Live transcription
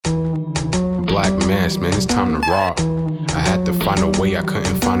Black mass, man, it's time to rob. I had to find a way, I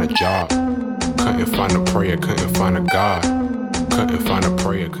couldn't find a job. Couldn't find a prayer, couldn't find a God. Couldn't find a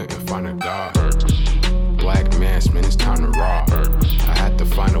prayer, couldn't find a God. Black mass, man, it's time to rob. I had to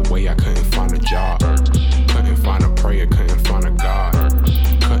find a way, I couldn't find a job. Couldn't find a prayer, couldn't find a God.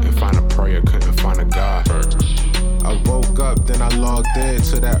 Couldn't find a prayer, couldn't find a God. I woke up, then I logged in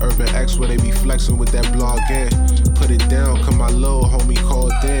to that Urban X where they be flexing with that blog in. Put it down, cause my little homie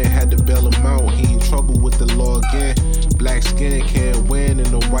called in. Had to bail him out, he in trouble with the law again. Black skin can't win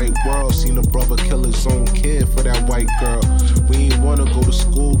in the white world. Seen a brother kill his own kid for that white girl. We ain't wanna go to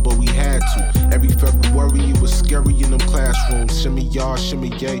school, but we had to. Every February it was scary in them classrooms. Shimmy y'all, shimmy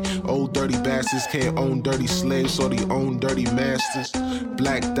yay. Old dirty bastards can't own dirty slaves, so they own dirty masters.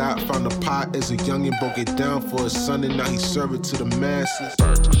 Black Dot found a pot as a youngin', broke it down for his son, and now he serve it to the masses.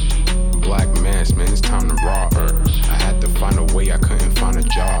 Black mass, man, it's time to rob. I had to find a way, I couldn't find a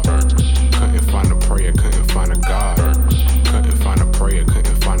job. Couldn't find a prayer, couldn't find a God. Couldn't find a prayer,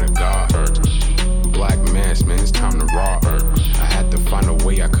 couldn't find a God. Black mass, man, it's time to rob. I had to find a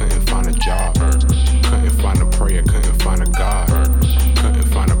way, I couldn't find a job. Couldn't find a prayer, couldn't find a God. Couldn't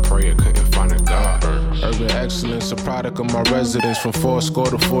find a prayer, couldn't find a God. Urban excellence, a product of my residence. From 4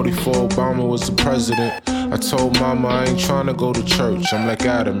 to 44, Obama was the president. I told mama I ain't tryna go to church. I'm like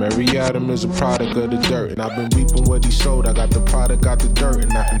Adam, every Adam is a product of the dirt. And I've been reaping what he sowed. I got the product, got the dirt.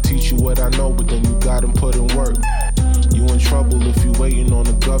 And I can teach you what I know, but then you gotta put in work. You in trouble if you waiting on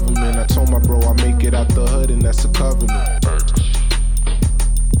the government. I told my bro I make it out the hood, and that's a covenant.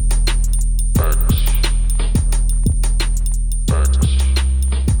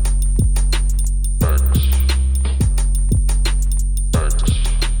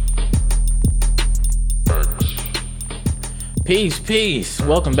 Peace.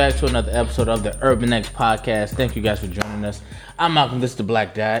 Welcome back to another episode of the Urban X Podcast. Thank you guys for joining us. I'm Malcolm, this is the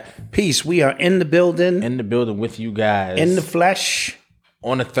Black Dot. Peace. We are in the building. In the building with you guys. In the flesh.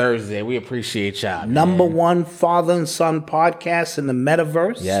 On a Thursday. We appreciate y'all. Number one father and son podcast in the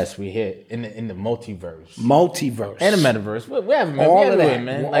metaverse. Yes, we hit in the multiverse. Multiverse. And the metaverse. We have all of that,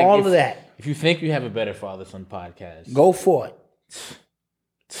 man. Like all of that. If you think you have a better father-son podcast, go for it.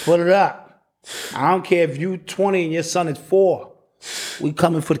 Put it up. I don't care if you 20 and your son is 4. We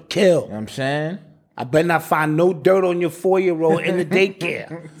coming for the kill. You know what I'm saying? I better not find no dirt on your 4-year-old in the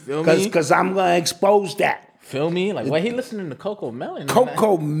daycare. Because I'm going to expose that. Feel me? Like, why he listening to Coco Melon?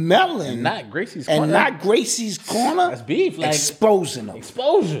 Coco Melon? And not Gracie's Corner? And not Gracie's Corner? That's beef. Like, exposing him.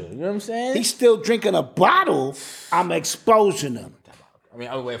 Exposure. You know what I'm saying? He's still drinking a bottle. I'm exposing him. I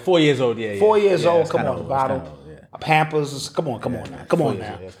mean, 4 years old, yeah. 4 years old, come on, old, bottle. Pampers, come on now. Come on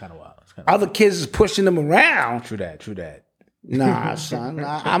now. That's kind of wild. Other kids is pushing them around. True that. Nah, son.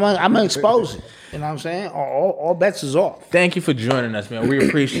 I'm gonna expose it. You know what I'm saying? All bets is off. Thank you for joining us, man. We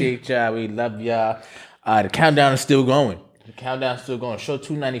appreciate y'all. We love y'all. The countdown is still going. Show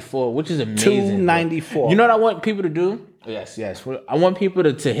 294, which is amazing. 294. You know what I want people to do? Yes. I want people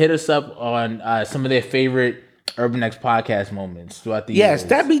to hit us up on some of their favorite Urban X podcast moments throughout the years. Yes,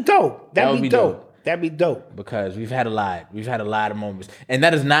 that'd be dope. That'd be dope. Because we've had a lot of moments. And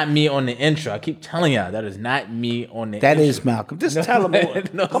that is not me on the intro. I keep telling y'all, that is not me on the intro. That is Malcolm. Just tell them.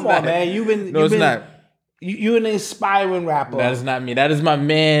 No, come on, man. You're an inspiring rapper. That is not me. That is my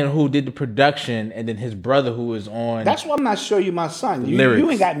man who did the production, and then his brother who was on. That's why I'm not sure you're my son.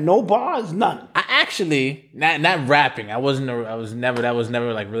 You ain't got no bars, none. I actually not rapping. That was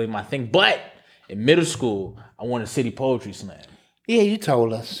never like really my thing. But in middle school, I won a city poetry slam. Yeah, you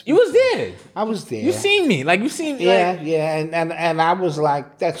told us. You was there. I was there. You seen me. Like, you seen me. Yeah. And I was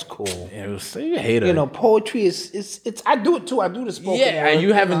like, that's cool. Yeah, it was, you a hater. You know, poetry is I do it too. I do the spoken word. Yeah,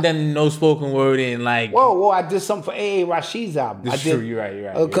 you haven't done no spoken word in like... Whoa, I did something for A.A. Rashid's album. That's true, you're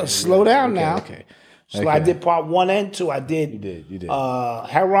right. Slow down now. Okay. So I did part 1 and 2. I did. You did.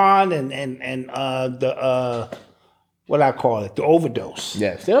 Heron and the what I call it, the overdose.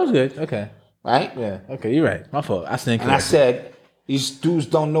 Yes, that was good. Okay. Right? Yeah. Okay, you're right. My fault. I think. And I said, these dudes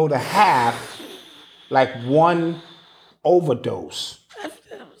don't know the half, like one overdose.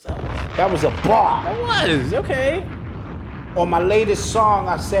 That was a bar. That was, okay. On my latest song,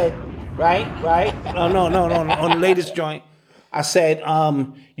 I said, right? No. On the latest joint, I said,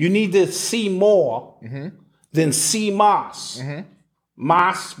 you need to see more than see Moss.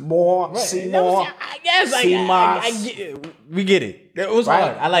 Moss, more, right. See more. We get it. It was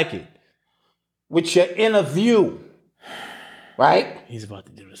hard. I like it. With your inner view. Right? He's about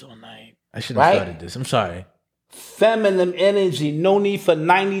to do this all night. I shouldn't have started this. I'm sorry. Feminine energy, no need for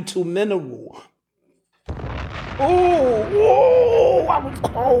 92 mineral. Oh, I was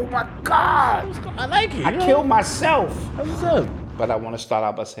cold, my God. I like it. I killed myself. What's up? But I want to start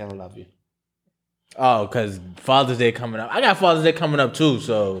out by saying I love you. Oh, because Father's Day coming up. I got Father's Day coming up too,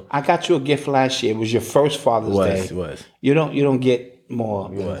 so I got you a gift last year. It was your first Father's Day. it was. You don't get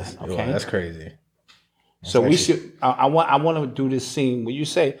more. It than was. that, It was. okay. That's crazy. So we should. I want to do this scene where you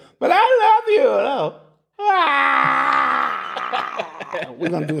say, "But I love you." No. We're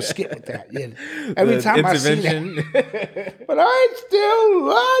gonna do a skit with that. Yeah. Every The time I see intervention. that, but I still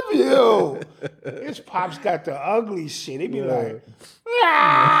love you. His pops got the ugly shit. He be like,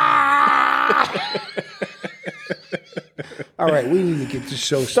 all right, we need to get the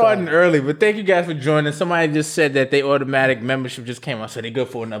show Starting started. early, but thank you guys for joining. Somebody just said that they automatic membership just came out, so they good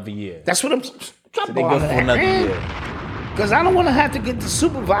for another year. That's what I'm. So they good for another year. Because I don't want to have to get the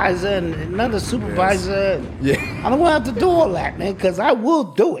supervisor and another supervisor. Yeah. I don't want to have to do all that, man, because I will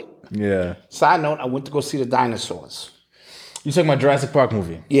do it. Yeah. Side note, I went to go see the dinosaurs. You talking about Jurassic Park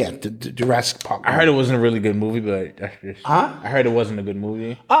movie? Yeah, the Jurassic Park. I heard it wasn't a really good movie, but Huh? I heard it wasn't a good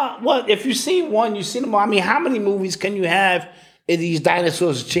movie. Well, if you've seen one, you've seen them all. I mean, how many movies can you have if these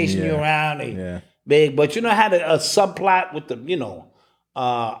dinosaurs chasing you around? They big, but you know, had a subplot with the,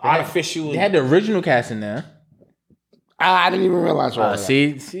 artificial. They had the original cast in there. I didn't even realize all that.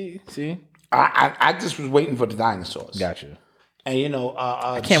 See. I just was waiting for the dinosaurs. Gotcha. And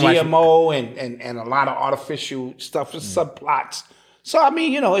can't watch GMO and a lot of artificial stuff for subplots. So I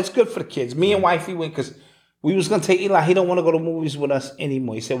mean, it's good for the kids. Me and wifey went because we was gonna take Eli. He don't want to go to movies with us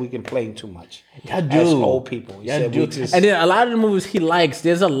anymore. He said we can play too much. I do. As old people. He said we just, And then a lot of the movies he likes,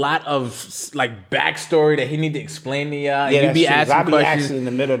 there's a lot of like backstory that he need to explain to y'all. yeah, You be asking I be questions. asking in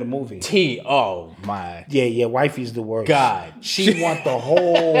the middle of the movie. Oh my. Yeah, wifey's the worst. God. She want the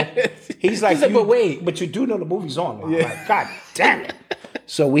whole. He's like, but wait. but you do know the movie's on. I'm like, God damn it.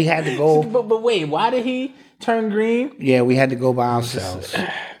 So we had to go. But wait, why did he turn green? Yeah, we had to go by ourselves.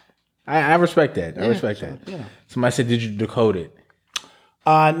 I respect that. I respect that. Yeah. Somebody said, did you decode it?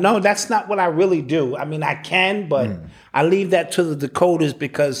 No, that's not what I really do. I mean, I can, but I leave that to the decoders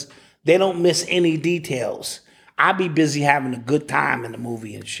because they don't miss any details. I be busy having a good time in the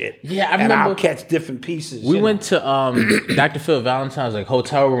movie and shit. Yeah, I and remember- I'll catch different pieces. We went to Dr. Phil Valentine's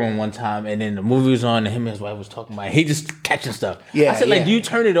hotel room one time, and then the movie was on, and him and his wife was talking about it. He just catching stuff. Yeah, I said, yeah. do you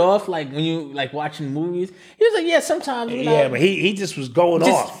turn it off when you watching movies? He was like, yeah, sometimes. Yeah, but he just was going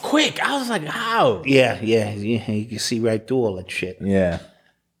just off. quick. I was like, how? Yeah. You can see right through all that shit. Yeah.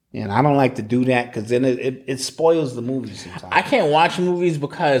 And I don't like to do that because then it spoils the movie sometimes. I can't watch movies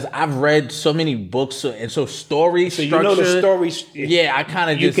because I've read so many books and so story so structure. you know the story. Yeah, I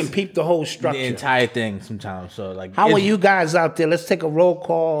kind of You just can peep the whole structure. the entire thing sometimes. So How are it's- you guys out there? Let's take a roll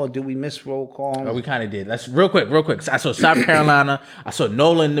call. Or do we miss roll call? Oh, we kind of did. Let's real quick. I saw South Carolina. I saw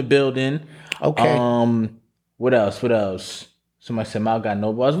Nola in the building. Okay. What else? Somebody said Mount got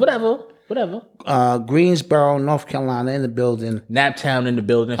no balls. Whatever. Greensboro, North Carolina in the building. Naptown in the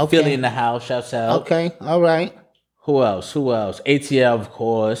building. Okay. Philly in the house. Shouts out. Okay, all right. Who else? ATL, of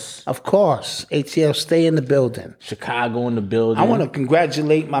course. Of course, ATL stay in the building. Chicago in the building. I want to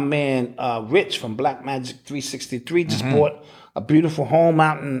congratulate my man Rich from Black Magic 363. Just bought a beautiful home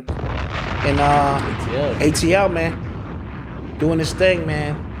out in ATL, man. Doing his thing,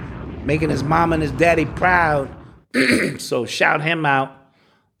 man. Making his mom and his daddy proud. So shout him out.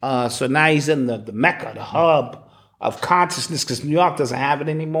 So now he's in the Mecca, the hub of consciousness, because New York doesn't have it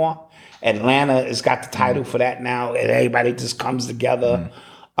anymore. Atlanta has got the title for that now, and everybody just comes together.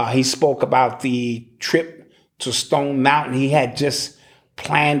 He spoke about the trip to Stone Mountain. He had just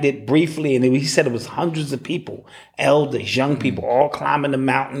planned it briefly, and he said it was hundreds of people, elders, young people, all climbing the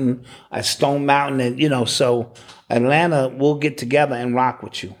mountain, Stone Mountain, and so Atlanta will get together and rock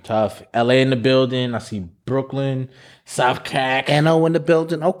with you. Tough. LA in the building. I see Brooklyn, South Cac, NO in the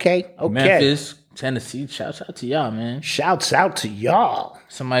building. Okay. Memphis, Tennessee. Shouts out to y'all, man. Shouts out to y'all.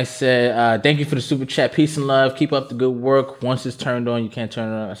 Somebody said, thank you for the super chat. Peace and love. Keep up the good work. Once it's turned on, you can't turn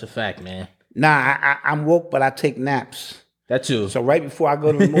it on. That's a fact, man. Nah, I'm woke, but I take naps. That too. So right before I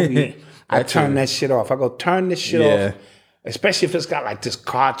go to the movie, I That turn too. that shit off. I go turn this shit off. Especially if it's got like this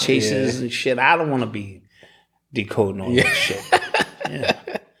car chases and shit. I don't want to be decoding all that shit. Yeah.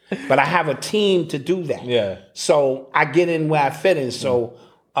 But I have a team to do that. Yeah. So I get in where I fit in. So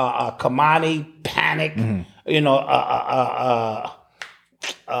Kamani, Panic,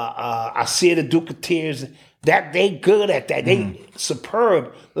 I see the Duke of Tears. That they good at that. They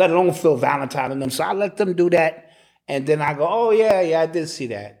superb, let alone Phil Valentine and them. So I let them do that. And then I go, oh yeah, I did see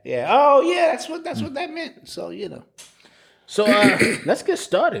that. Yeah. Oh yeah, that's what that meant. So So let's get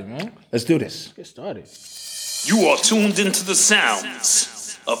started, man. let's do this. Get started. You are tuned into the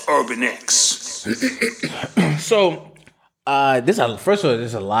sounds of Urban X. So first of all,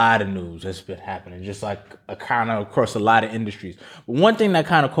 there's a lot of news that's been happening, just like kind of across a lot of industries. But one thing that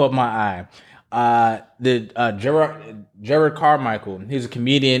kind of caught my eye, Jared Carmichael. He's a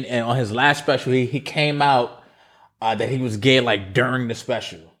comedian, and on his last special, he came out that he was gay like during the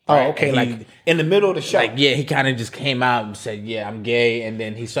special. Right? Oh, okay, And like in the middle of the show. Like, yeah, he kind of just came out and said, yeah, I'm gay. And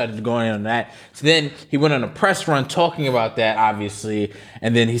then he started going in on that. So then he went on a press run talking about that, obviously.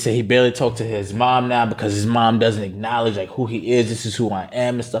 And then he said he barely talked to his mom now because his mom doesn't acknowledge like who he is. This is who I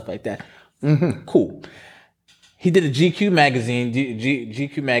am and stuff like that. Cool. He did a GQ magazine,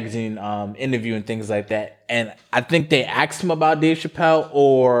 GQ magazine interview and things like that. And I think they asked him about Dave Chappelle,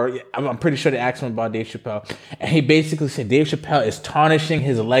 or I'm pretty sure they asked him about Dave Chappelle. And he basically said Dave Chappelle is tarnishing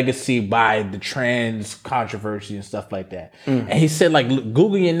his legacy by the trans controversy and stuff like that. And he said, like,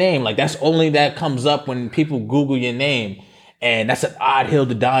 Google your name. Like, that's only that comes up when people Google your name. And that's an odd hill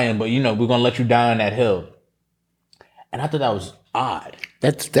to die on, but, you know, we're going to let you die on that hill. And I thought that was odd.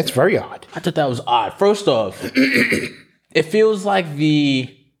 That's very odd. I thought that was odd. First off, it feels like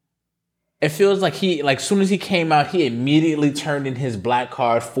he, like, as soon as he came out, he immediately turned in his black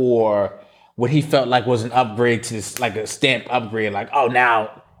card for what he felt like was an upgrade to this, like a stamp upgrade. Like, oh,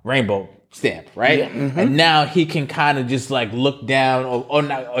 now rainbow stamp, right? Yeah, and now he can kind of just like look down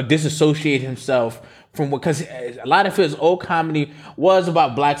or disassociate himself from what, because a lot of his old comedy was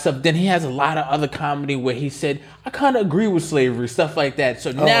about black stuff. Then he has a lot of other comedy where he said, I kind of agree with slavery, stuff like that.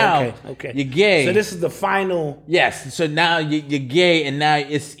 So now you're gay. So this is the final. Yes. So now you're gay, and now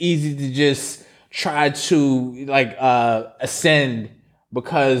it's easy to just try to like ascend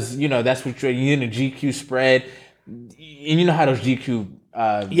because, you know, that's what you're in a GQ spread. And you know how those GQ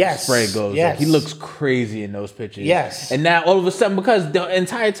spread goes. Yes. Like, he looks crazy in those pictures. Yes. And now all of a sudden, because the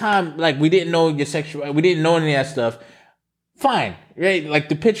entire time, like, we didn't know your sexuality, we didn't know any of that stuff. Fine, right? Like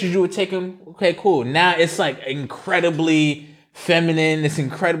the pictures you were taking, okay, cool. Now it's like incredibly feminine. It's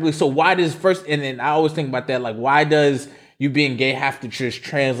incredibly, so why does first, and then I always think about that, like, why does you being gay have to just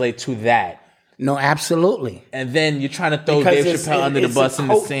translate to that? No, absolutely. And then you're trying to throw Dave Chappelle under the bus in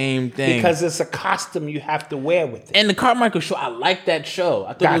the same thing. Because it's a costume you have to wear with it. And the Carmichael show, I like that show.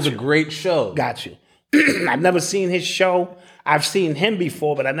 I thought it was a great show. Got you. I've never seen his show. I've seen him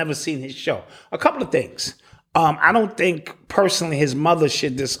before, but I've never seen his show. A couple of things. I don't think personally his mother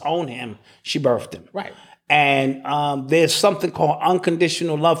should disown him. She birthed him. Right. And there's something called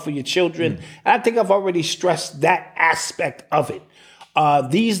unconditional love for your children. And I think I've already stressed that aspect of it.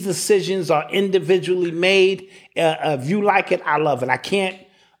 These decisions are individually made. If you like it, I love it. I can't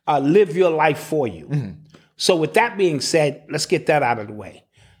live your life for you. So with that being said, let's get that out of the way.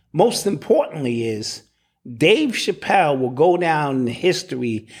 Most importantly is Dave Chappelle will go down in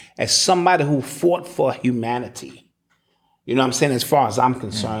history as somebody who fought for humanity. You know what I'm saying? As far as I'm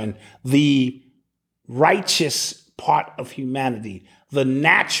concerned, the righteous part of humanity, the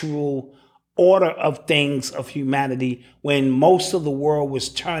natural order of things of humanity when most of the world was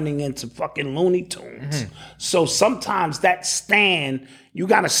turning into fucking Looney Tunes. So sometimes that stand, you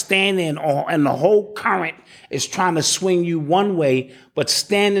got to stand in, and the whole current is trying to swing you one way, but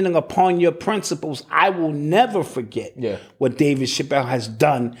standing upon your principles. I will never forget what David Chappelle has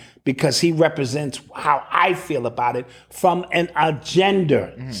done, because he represents how I feel about it from an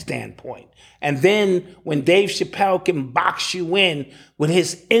agenda standpoint. And then when Dave Chappelle can box you in with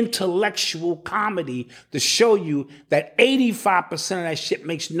his intellectual comedy to show you that 85% of that shit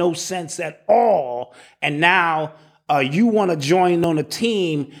makes no sense at all, and now you want to join on a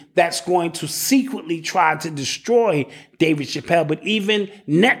team that's going to secretly try to destroy David Chappelle. But even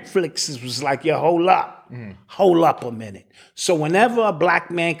Netflix was like, yo, hold up a minute. So whenever a black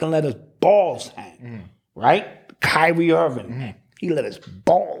man can let his balls hang, right? Kyrie Irving, he let his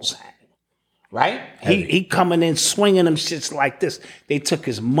balls hang. Right? He coming in swinging them shits like this. They took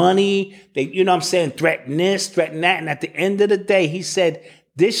his money. They, you know what I'm saying, threaten this, threaten that. And at the end of the day, he said,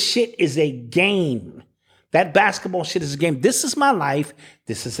 this shit is a game. That basketball shit is a game. This is my life.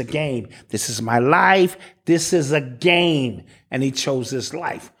 This is a game. This is my life. This is a game. And he chose this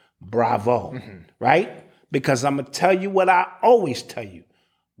life. Bravo. Right? Because I'm going to tell you what I always tell you.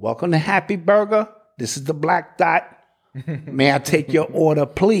 Welcome to Happy Burger. This is the Black Dot. May I take your order,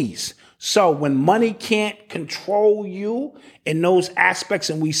 please? So when money can't control you in those aspects,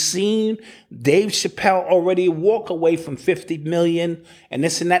 and we've seen Dave Chappelle already walk away from 50 million and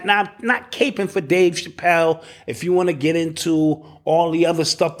this and that. Now, I'm not caping for Dave Chappelle. If you want to get into all the other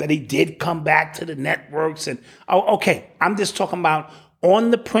stuff that he did come back to the networks and, okay, I'm just talking about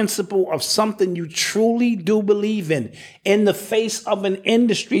on the principle of something you truly do believe in the face of an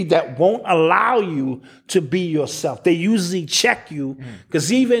industry that won't allow you to be yourself. They usually check you,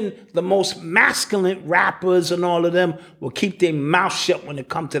 because even the most masculine rappers and all of them will keep their mouth shut when it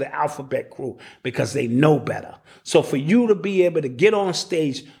comes to the Alphabet Crew, because they know better. So for you to be able to get on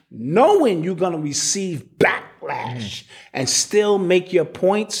stage, knowing you're gonna receive backlash and still make your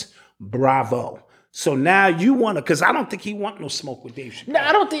points, bravo. So now you want to, because I don't think he want no smoke with Dave Chappelle. No,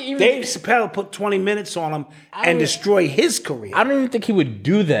 I don't think even Dave Chappelle put 20 minutes on him and destroy his career. I don't even think he would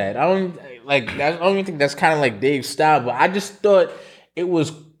do that. I don't even think that's kind of like Dave's style. But I just thought it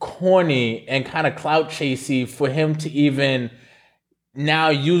was corny and kind of clout chasey for him to even now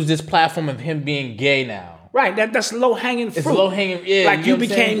use this platform of him being gay now. Right, that's low hanging fruit. It's low hanging, yeah. Like you you know what I'm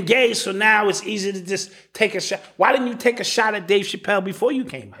saying? became gay, so now it's easy to just take a shot. Why didn't you take a shot at Dave Chappelle before you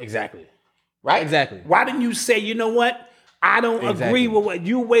came out? Exactly. Right? Exactly. Why didn't you say, you know what? I don't Exactly. agree with what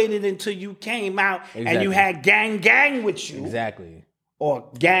you waited until you came out and you Exactly. had gang with you. Exactly. Or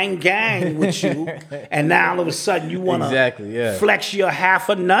gang with you. And now all of a sudden you want to Exactly, yeah. flex your half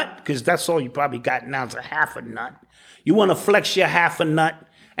a nut, because that's all you probably got now is a half a nut. You want to flex your half a nut,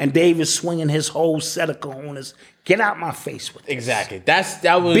 and Dave is swinging his whole set of cojones. Get out my face with it. Exactly.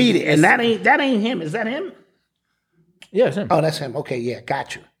 That was Beat it. And that ain't him. Is that him? Yeah, it's him. Oh, that's him. Okay, yeah,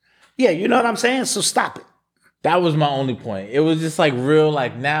 got you. Yeah, you know what I'm saying? So stop it. That was my only point. It was just like real,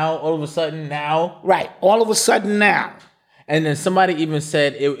 like now, all of a sudden, now. Right. All of a sudden now. And then somebody even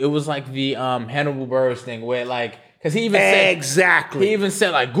said it was like the Hannibal Buress thing where like, because he even said. Exactly. He even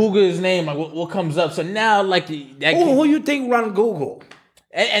said like, Google his name, like what comes up. So now like. Who you think run Google?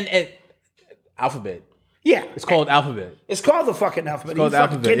 And Alphabet. Yeah. It's called Alphabet. It's called the fucking Alphabet. called Are you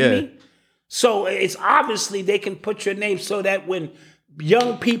fucking Alphabet, kidding yeah. me? So it's obviously they can put your name so that when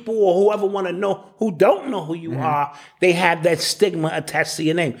young people or whoever want to know who don't know who you are, they have that stigma attached to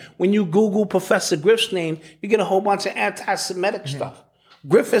your name. When you Google Professor Griff's name, you get a whole bunch of anti-Semitic stuff.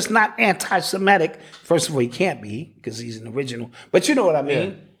 Griff is not anti-Semitic. First of all, he can't be because he's an original. But you know what I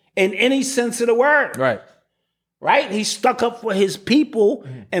mean? In any sense of the word. Right. Right? He stuck up for his people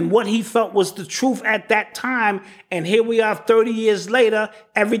and what he felt was the truth at that time. And here we are 30 years later,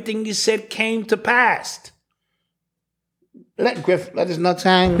 everything he said came to pass. Let Griff let his nuts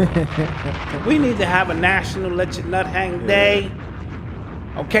hang. We need to have a national Let Your Nut Hang Day.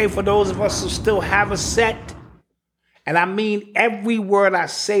 Okay, for those of us who still have a set. And I mean every word I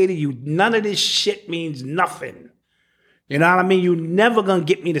say to you, none of this shit means nothing. You know what I mean? You're never gonna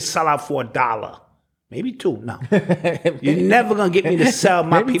get me to sell out for $1. Maybe $2, no. You're never gonna get me to sell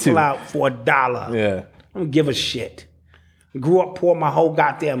my Maybe people $2. out for $1. Yeah. I don't give a shit. Grew up poor my whole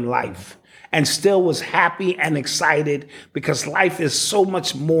goddamn life and still was happy and excited because life is so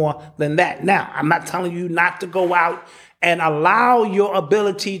much more than that. Now, I'm not telling you not to go out and allow your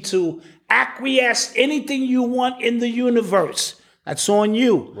ability to acquiesce anything you want in the universe. That's on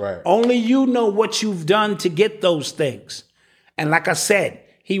you. Right. Only you know what you've done to get those things. And like I said,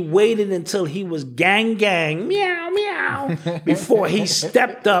 he waited until he was gang, meow, meow, before he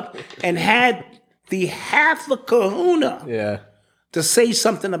stepped up and had the half a kahuna Yeah. to say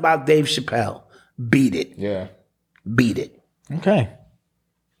something about Dave Chappelle. Beat it. Yeah. Beat it. Okay.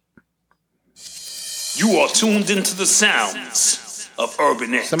 You are tuned into the sounds of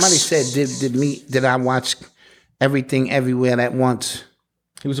Urban X. Somebody said, did I watch Everything Everywhere at Once?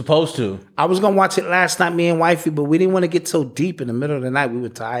 He was supposed to. I was going to watch it last night, me and wifey, but we didn't want to get so deep in the middle of the night. We were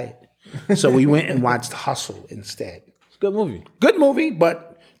tired. So we went and watched Hustle instead. It's a good movie. Good movie,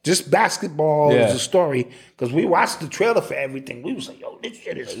 but just basketball Yeah. is a story. Because we watched the trailer for Everything. We was like, yo, this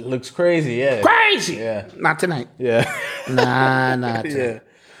shit is It looks crazy, yeah. crazy. Yeah. Not tonight. Yeah. Not tonight. Yeah.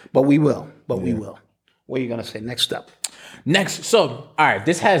 But we will. We will. What are you going to say next up? Next, so, all right,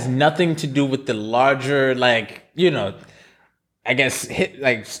 this has nothing to do with the larger, like, you know, I guess,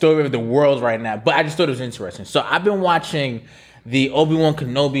 story of the world right now, but I just thought it was interesting. So I've been watching the Obi-Wan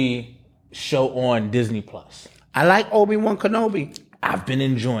Kenobi show on Disney+. I like Obi-Wan Kenobi. I've been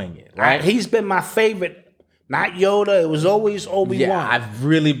enjoying it, right? He's been my favorite. Not Yoda. It was always Obi-Wan. Yeah, I've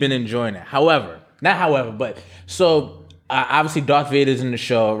really been enjoying it. So obviously Darth Vader's in the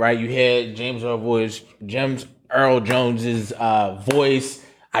show, right? You hear James Earl Jones's voice,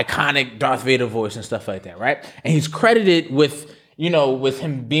 iconic Darth Vader voice and stuff like that, right? And he's credited with, with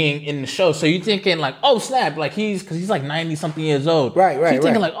him being in the show. So you're thinking like, oh snap, like because he's like 90 something years old. Right, So you're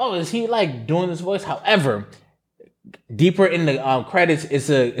thinking right. like, oh, is he like doing this voice? However, deeper in the credits, it's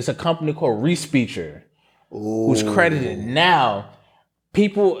a company called Respeecher, who's credited. Now,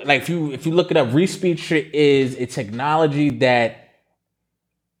 people like if you look it up, Respeecher is a technology that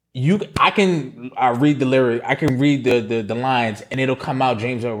I can read the lyric, I can read the lines, and it'll come out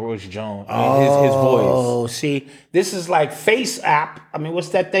James Earl Jones, his voice. Oh, see, this is like Face app. I mean, what's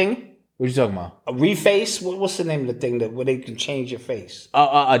that thing? What you talking about? A Reface? What's the name of the thing where they can change your face?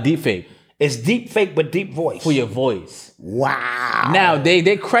 A deep fake. It's deep fake, but deep voice. for your voice. Wow. Now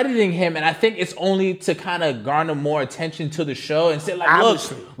they're crediting him, and I think it's only to kind of garner more attention to the show and say like,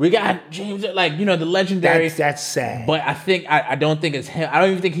 Obviously. look, we got James, like the legendary. That's sad. But I think I don't think it's him. I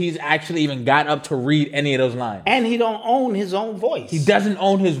don't even think he's actually even got up to read any of those lines. And he don't own his own voice. He doesn't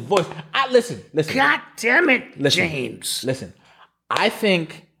own his voice. Listen. God damn it, Listen, James. Listen, I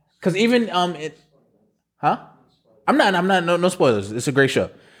think because even I'm not no spoilers. It's a great show,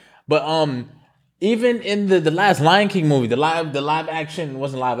 but even in the last Lion King movie, the live action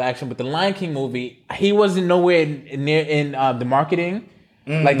wasn't live action, but the Lion King movie, he wasn't nowhere near in the marketing.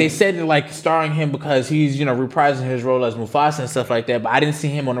 Like they said, like starring him because he's reprising his role as Mufasa and stuff like that. But I didn't see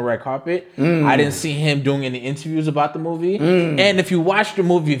him on the red carpet. I didn't see him doing any interviews about the movie. And if you watch the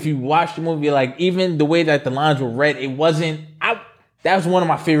movie, like even the way that the lines were read, it wasn't. That was one of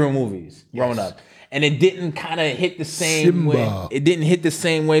my favorite movies growing up. And it didn't kind of hit the same way. It didn't hit the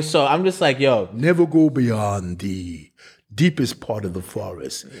same way. So I'm just like, yo. Never go beyond the deepest part of the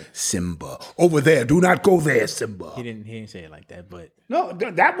forest, Simba. Over there. Do not go there, Simba. He didn't say it like that, but. No,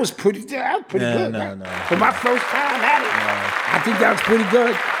 that was pretty good. No. Man. For my first time at it, I think that was pretty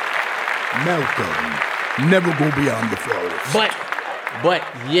good. Malcolm, never go beyond the forest. But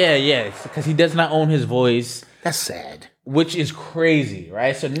yeah, because he does not own his voice. That's sad. Which is crazy,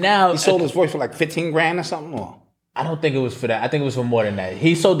 right? So now He sold his voice for like 15 grand or something, or? I don't think it was for that. I think it was for more than that.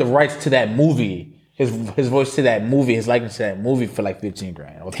 He sold the rights to that movie, his voice to that movie, his likeness to that movie for like 15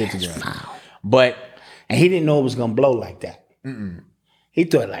 grand or 50 grand. Wow. But And he didn't know it was gonna blow like that. He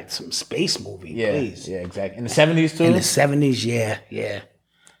thought like some space movie, yeah, please. yeah, exactly. In the 70s too. In the 70s, yeah.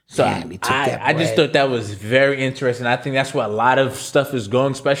 So Damn, he took that I just bread. thought that was very interesting. I think that's where a lot of stuff is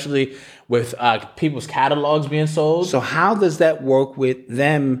going, especially with people's catalogs being sold. So how does that work with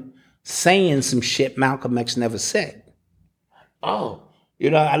them saying some shit Malcolm X never said? Oh.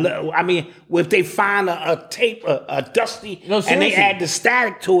 I mean, if they find a tape, a dusty, No, and they seriously. add the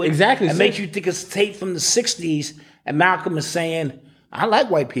static to it, Exactly, and make you think it's tape from the 60s, and Malcolm is saying, I like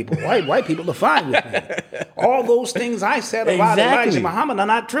white people. White people are fine with me. All those things I said about Exactly. Elijah Muhammad are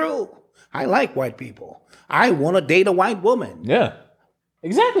not true. I like white people. I want to date a white woman. Yeah.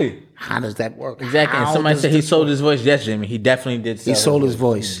 Exactly. How does that work? Exactly. And How somebody does said he this sold work? his voice. Yes, Jimmy. He definitely did sell He sold his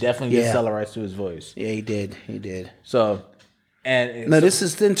voice. He definitely did Yeah. sell the rights to his voice. Yeah, he did. He did. So, and No, this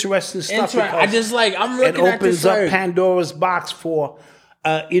is interesting stuff. I just like, I'm It looking at opens this up like, Pandora's box for,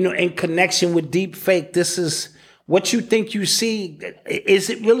 in connection with deep fake. This is what you think you see. Is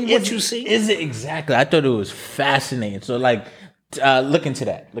it really what you see? Is it exactly? I thought it was fascinating. So like, look into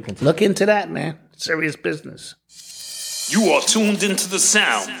that. Look into that, man. Serious business. You are tuned into the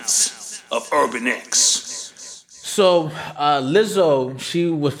sounds of Urban X. So Lizzo,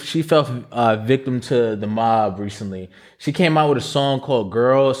 she fell victim to the mob recently. She came out with a song called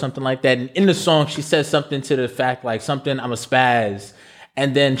 "Girl" or something like that. And in the song, she says something to the fact like something, I'm a spaz.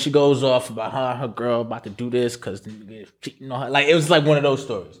 And then she goes off about her girl about to do this because cheating on her. Like it was like one of those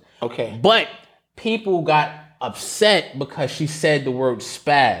stories. Okay. But people got upset because she said the word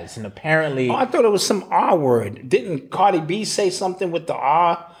spaz, and apparently Oh, I thought it was some R word. Didn't Cardi B say something with the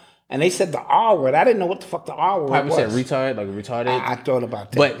R? And they said the R word. I didn't know what the fuck the R word probably was. said retard, like retarded. I thought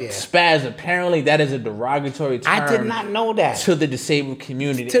about that. But yeah. spaz, apparently that is a derogatory term. I did not know that. to the disabled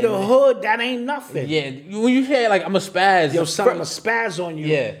community. To the And- hood, that ain't nothing. Yeah, when you say like I'm a spaz, Yo, son, I'm a spaz on you.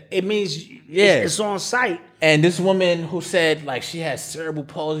 Yeah. It means Yeah. it's on site. and this woman who said like she has cerebral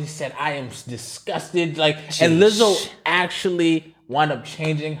palsy said I am disgusted. Like, and Jeez. Lizzo actually wound up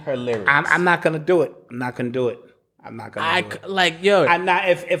changing her lyrics. I'm not gonna do it. I'm not gonna do it. I'm not gonna do it. like yo. I'm not.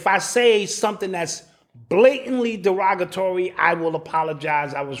 If I say something that's blatantly derogatory, I will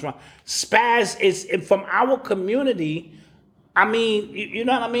apologize. I was wrong. Spaz is from our community. I mean, you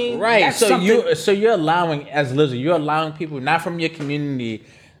know what I mean? Right. That's So something- you're allowing, as Lizzo, you're allowing people not from your community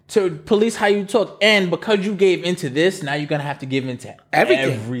to police how you talk. And because you gave into this, now you're gonna have to give into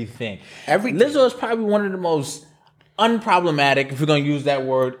Everything. everything. Lizzo is probably one of the most unproblematic, if we're gonna use that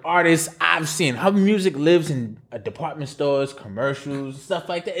word, artists I've seen. Her music lives in department stores, commercials, stuff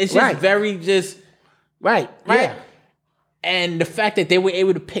like that. It's just Right. very just right. right. Yeah. And the fact that they were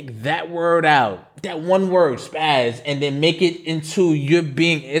able to pick that word out, that one word, spaz, and then make it into your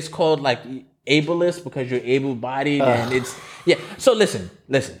being, it's called like ableist because you're able-bodied, and it's So listen.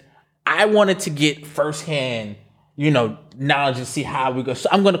 I wanted to get firsthand, knowledge and see how we go. So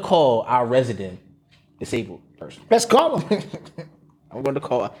I'm gonna call our resident disabled person. Let's call him. I'm gonna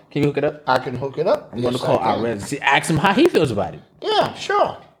call. Can you hook it up? I can hook it up. I'm gonna call our resident. See, ask him how he feels about it. Yeah,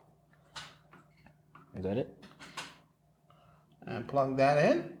 sure. Is that it? And plug that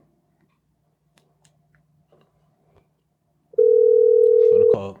in. I'm gonna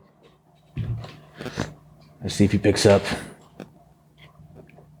call Let's see if he picks up.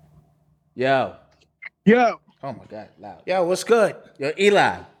 Yo. Yo, Oh my God, loud. Yo, what's good? Yo,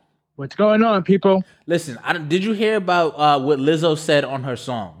 Eli. what's going on, people? Listen, did you hear about what Lizzo said on her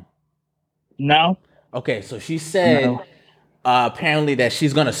song? No. Okay, so she said No. Apparently that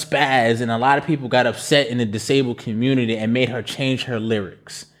she's gonna spaz, and a lot of people got upset in the disabled community and made her change her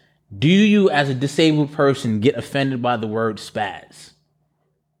lyrics. Do you, as a disabled person, get offended by the word spaz?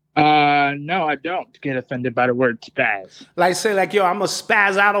 No, I don't get offended by the word spaz. Like say like, yo, I'm gonna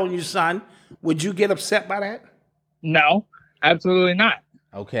spaz out on you, son. Would you get upset by that? No, absolutely not.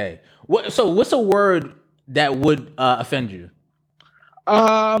 Okay. So what's a word that would offend you?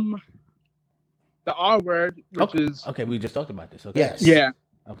 The R word, which is Okay, we just talked about this. Okay. Yes. yeah.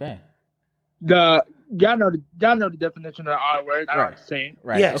 Okay. Y'all know the definition of the R word. I don't have to say it.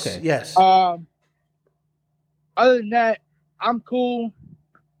 Right. Yes. Okay. Yes. Other than that, I'm cool.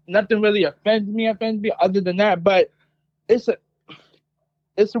 Nothing really offends me other than that. But it's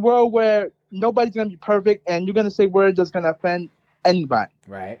a world where nobody's gonna be perfect, and you're gonna say words that's gonna offend anybody,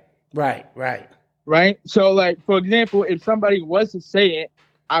 Right. Right. Right. right? So, like for example, if somebody was to say it,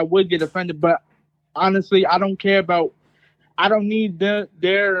 I would get offended. But honestly, I don't care about. I don't need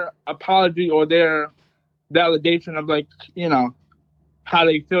their apology or their validation of like how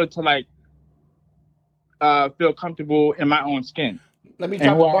they feel to like feel comfortable in my own skin. Let me And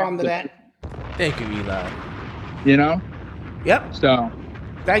drop a who I bomb to that. Thank you, Eli. Yep. So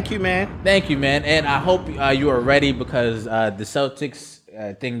Thank you, man. Thank you, man. And I hope you are ready because the Celtics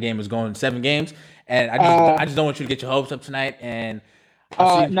game is going 7 games, and I just don't want you to get your hopes up tonight. And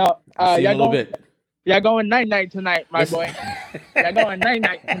I'll see you in a little bit. Y'all going night tonight, my boy. Y'all going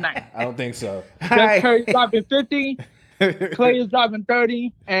night tonight. I don't think so. Steph Curry's dropping 50. Clay is dropping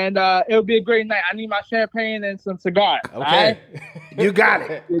 30, and it'll be a great night. I need my champagne and some cigars. Okay. All right? You got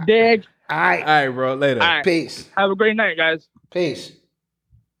it. You dig? All All right. right, bro. Later. All right. Peace. Have a great night, guys. Peace.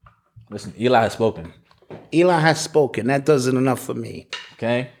 Listen, Eli has spoken. Eli has spoken. That does it enough for me.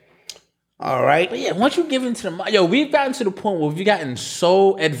 Okay. All right. But yeah, once you give into the we've gotten to the point where we've gotten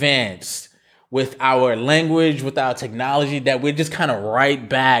so advanced with our language, with our technology, that we're just kind of right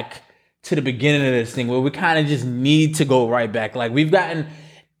back to the beginning of this thing, where we kind of just need to go right back. Like we've gotten,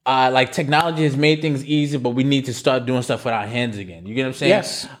 like technology has made things easy, but we need to start doing stuff with our hands again. You get what I'm saying?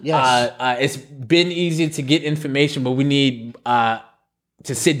 Yes, yes. It's been easy to get information, but we need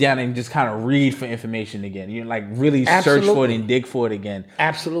to sit down and just kind of read for information again. You know, like really search for it Absolutely. and dig for it again.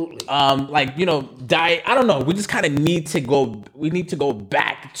 Absolutely. Like, diet. I don't know. We just kind of need to go. We need to go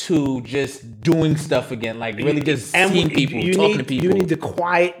back to just doing stuff again. Like really just seeing people, talking to people. You need to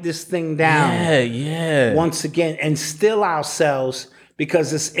quiet this thing down. Yeah. Once again, and still ourselves,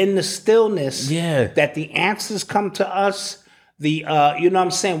 because it's in the stillness that the answers come to us. You know what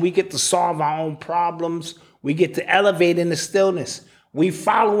I'm saying? We get to solve our own problems. We get to elevate in the stillness. We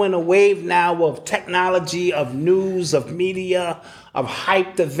following a wave now of technology, of news, of media, of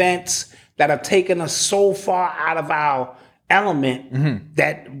hyped events that have taken us so far out of our element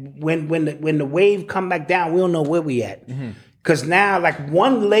that when the wave come back down, we don't know where we at. Because now, like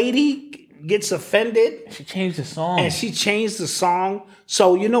one lady gets offended. She changed the song. And she changed the song.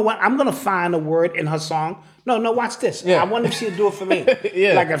 So you know what? I'm gonna find a word in her song. No, watch this. Yeah. I wonder if she'll do it for me.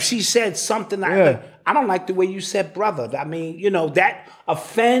 Yeah. Like if she said something I don't like the way you said brother. I mean, that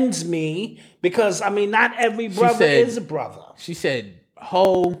offends me because not every brother is a brother. She said,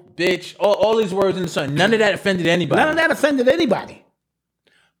 "Ho, bitch," all these words in the song. None of that offended anybody. None of that offended anybody.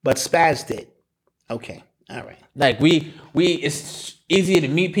 But Spaz did. Okay. All right. Like it's easier to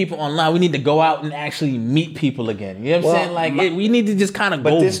meet people online. We need to go out and actually meet people again. You know what I'm saying? Like we need to just kind of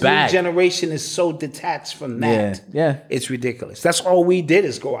go But this back. new generation is so detached from that. Yeah. It's ridiculous. That's all we did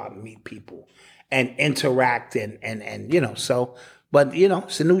is go out and meet people and interact and so. But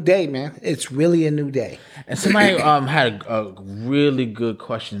it's a new day, man. It's really a new day. And somebody had a really good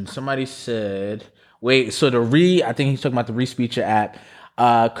question. Somebody said, "Wait, so I think he's talking about the Respeecher app."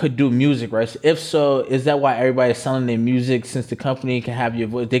 Could do music, right? So if so, is that why everybody is selling their music, since the company can have your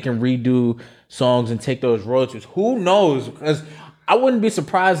voice? They can redo songs and take those royalties. Who knows? Because I wouldn't be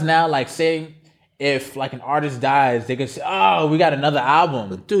surprised now, like say if like an artist dies, they can say, "Oh, we got another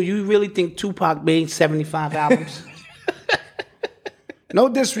album." Dude, you really think Tupac made 75 albums? No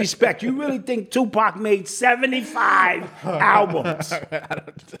disrespect. You really think Tupac made 75 albums?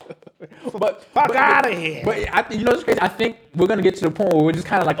 But Fuck out of here. But it's crazy. I think we're gonna get to the point where we're just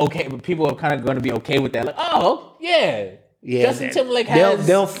kind of like okay, but people are kind of going to be okay with that. Like, oh yeah, Justin Timberlake has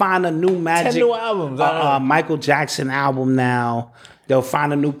they'll find a new Magic 10 new albums. Michael Jackson album now. They'll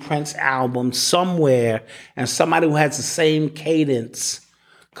find a new Prince album somewhere, and somebody who has the same cadence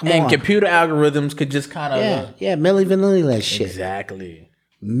Come And on. computer algorithms could just kind of Yeah, Milli Vanilli that shit. exactly.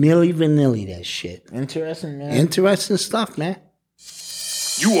 Milli Vanilli that shit. Interesting, man. Interesting stuff, man.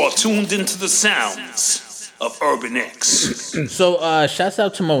 You are tuned into the sounds of Urban X. So, shouts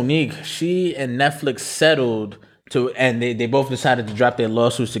out to Monique. She and Netflix settled and they both decided to drop their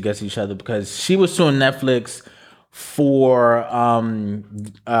lawsuits against each other because she was suing Netflix for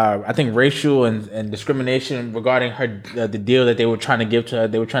I think racial and discrimination regarding her the deal that they were trying to give to her.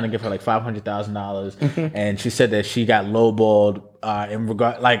 They were trying to give her like $500,000, and she said that she got lowballed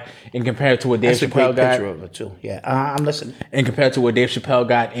in compared to what Dave That's a Chappelle great got. picture of it too. Yeah, I'm listening. And compared to what Dave Chappelle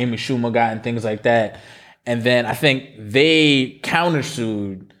got, Amy Schumer got, and things like that. And then I think they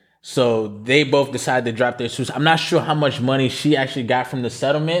countersued, so they both decided to drop their suits. I'm not sure how much money she actually got from the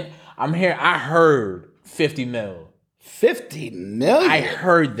settlement. I heard 50 mil. 50 million. I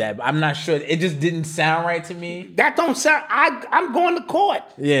heard that, but I'm not sure. It just didn't sound right to me. That don't sound. I'm going to court.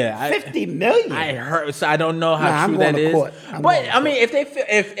 Yeah, 50 million. I heard, so I don't know how Nah, true I'm that going to is. court. I'm But going to I mean,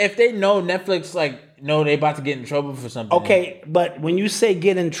 if they know Netflix, know they about to get in trouble for something. Okay, but when you say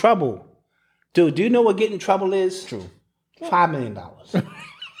get in trouble, dude, do you know what get in trouble is? True. $5 million.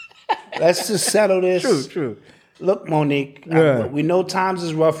 Let's just settle this. True. Look, Monique, we know times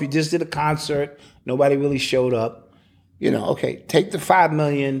is rough. You just did a concert. Nobody really showed up. Okay, take the $5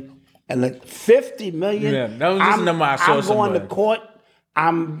 million and let $50 million. Yeah, that was just a number I saw I'm going to somewhere. court.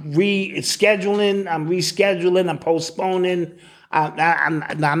 I'm rescheduling. I'm postponing.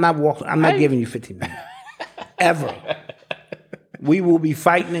 I'm not walking. I'm not giving you $50 million ever. We will be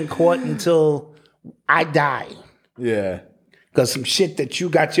fighting in court until I die. Yeah. Because some shit that you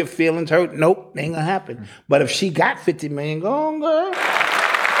got your feelings hurt, nope, ain't gonna happen. But if she got $50 million, go on, girl.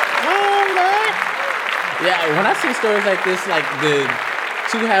 Yeah, when I see stories like this, like the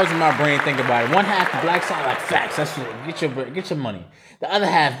two halves of my brain think about it. One half, the black side, like facts. That's get your money. The other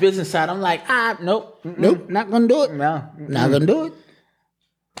half, business side, I'm like, nope, Nope, not gonna do it. no, Not gonna do it.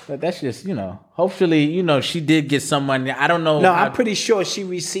 But that's just hopefully she did get some money. I don't know. No, I'm pretty sure she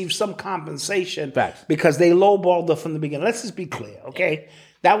received some compensation Facts. because they lowballed her from the beginning. Let's just be clear, okay?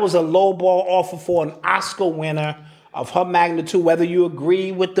 That was a lowball offer for an Oscar winner of her magnitude, whether you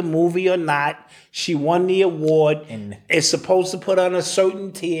agree with the movie or not. She won the award. And it's supposed to put on a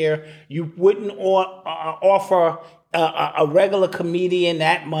certain tier. You wouldn't offer a regular comedian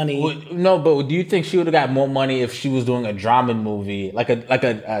that money. No, but do you think she would have got more money if she was doing a drama movie, like a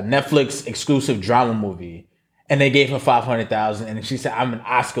Netflix exclusive drama movie, and they gave her $500,000, and she said, "I'm an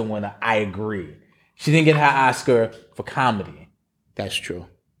Oscar winner. I agree." She didn't get her Oscar for comedy. That's true.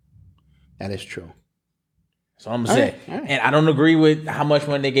 That is true. So I'm gonna say, all right. and I don't agree with how much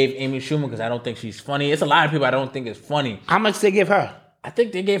money they gave Amy Schumer because I don't think she's funny. It's a lot of people I don't think is funny. How much they give her? I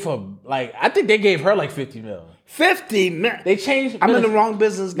think they gave her like $50 million. 50 million. They changed. I'm in the wrong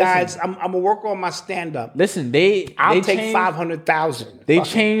business, guys. I'm gonna work on my stand up. Listen, I'll take changed- 500,000. They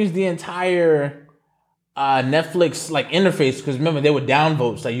changed the entire Netflix interface because remember they were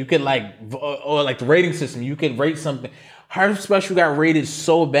downvotes. Like you could or the rating system. You could rate something. Her special got rated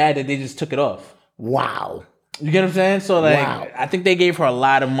so bad that they just took it off. Wow. You get what I'm saying? So Wow. I think they gave her a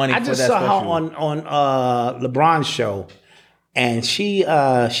lot of money. I for just that saw special. her on LeBron's show, and she's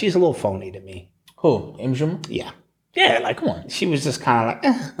a little phony to me. Who? Amy Schumer? Yeah. Yeah, like come on. She was just kind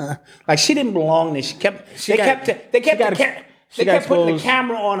of like she didn't belong there. They kept putting the exposed.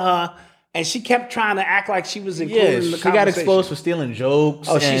 camera on her, and she kept trying to act like she was included Yeah, in the she conversation. got exposed for stealing jokes.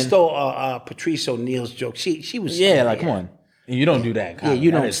 Oh, she and- stole Patrice O'Neal's joke. She was Yeah, like come on. You don't do that. In Yeah, comedy.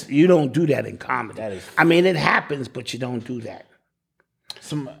 you That don't is- you don't do that in comedy. That is- I mean, it happens, but you don't do that.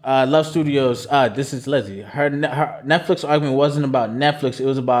 Some Love Studios. This is Leslie. Her Netflix argument wasn't about Netflix. It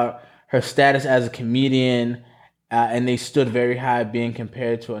was about her status as a comedian, and they stood very high, being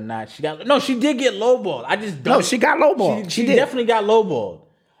compared to a notch. She did get lowballed. I just don't. No, she got lowballed. She She did. definitely got lowballed,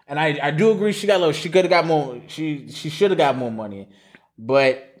 and I do agree she got low. She could have got more. She should have got more money,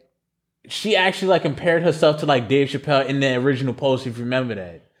 but she actually compared herself to Dave Chappelle in the original post. If you remember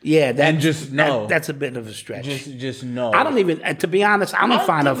that. Yeah, that's a bit of a stretch. Just no. I don't even, to be honest, I don't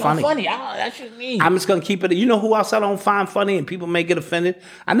find her think funny. That's just me. I'm just gonna keep it. You know who else I don't find funny, and people may get offended.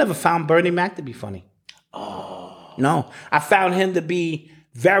 I never found Bernie Mac to be funny. Oh no, I found him to be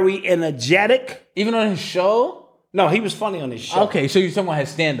very energetic. Even on his show. No, he was funny on his show. Okay, so you're talking about his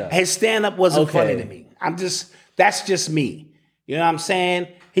stand-up. His stand-up wasn't Okay. funny to me. That's just me. You know what I'm saying?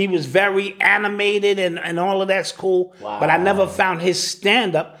 He was very animated and all of that's cool. Wow. But I never found his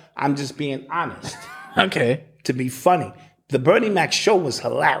stand-up, I'm just being honest, Okay. to be funny. The Bernie Mac show was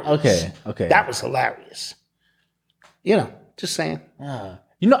hilarious. Okay. That was hilarious. Just saying. I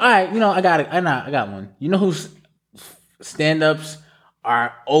got it. I got one. You know whose stand-ups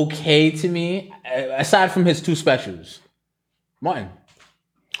are okay to me, aside from his 2 specials. Martin.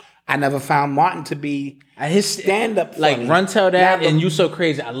 I never found Martin to be His stand-up like funny. Run Tell That Now and the- You So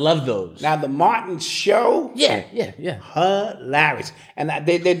Crazy. I love those. Now the Martin show, Yeah. hilarious, and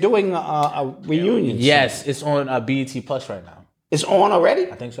they're doing a reunion. Yes, it's on BET Plus right now. It's on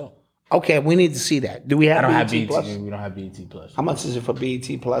already. I think so. Okay, we need to see that. Do we have I don't BET have BET. Plus? We don't have BET Plus. How much is it for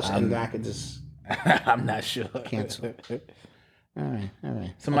BET Plus? And I could just I'm not sure. cancel. All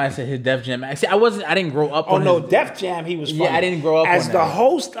right. Somebody said his Def Jam. See, I didn't grow up Oh on no, his, Def Jam, he was funny. Yeah, I didn't grow up as on the that.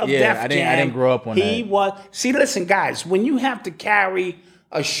 host of Yeah, Def I Jam. didn't grow up on he that. was. See, listen, guys, when you have to carry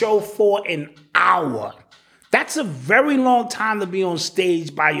a show for an hour, that's a very long time to be on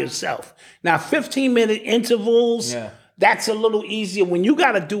stage by yourself. Now, 15-minute intervals. Yeah. That's a little easier when you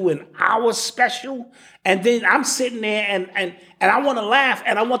got to do an hour special, and then I'm sitting there and I want to laugh,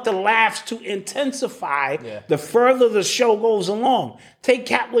 and I want the laughs to intensify the further the show goes along. Take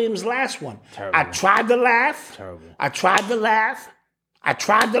Cat Williams' last one. Terrible. I tried to laugh. Terrible. I tried to laugh.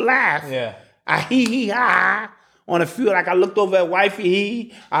 Yeah. I hee ha on a few. Like I looked over at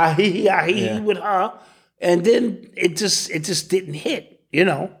wifey, I hee with her, and then it just didn't hit.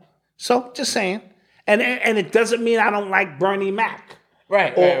 So just saying. And it doesn't mean I don't like Bernie Mac.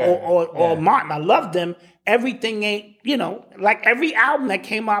 Right. Or Martin. I love them. Everything ain't, like every album that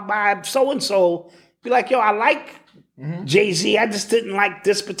came out by so-and-so, be like, yo, I like Jay-Z. I just didn't like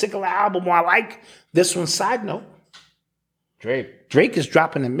this particular album, or I like this one. Side note, Drake is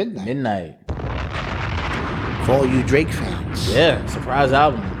dropping at midnight. For all you Drake fans. Yeah, surprise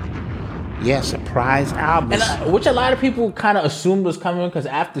album. Yeah, surprise album. And which a lot of people kind of assumed was coming because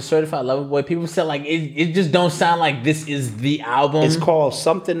after Certified Lover Boy, people said like it just don't sound like this is the album. It's called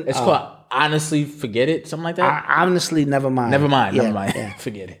something. It's called Honestly Forget It, something like that. Honestly, never mind. Never mind. Yeah.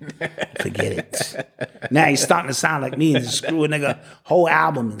 Forget it. Forget it. Now he's starting to sound like me and screw a nigga whole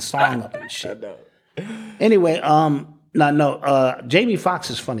album and song up and shit. Anyway, Jamie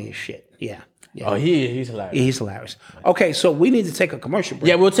Foxx is funny as shit. Yeah. Oh, he's hilarious. He's hilarious. Okay, so we need to take a commercial break.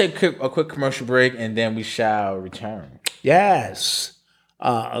 Yeah, we'll take a quick commercial break and then we shall return. Yes.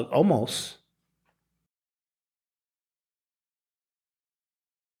 Almost.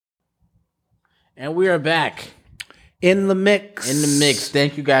 And we are back. In the mix.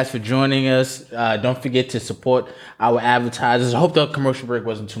 Thank you guys for joining us. Don't forget to support our advertisers. I hope the commercial break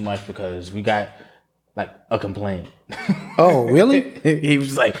wasn't too much because we got like a complaint. Oh, really? He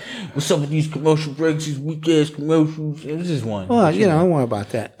was like, "What's up with these commercial breaks? These weak ass commercials." It was just one. Well, don't worry about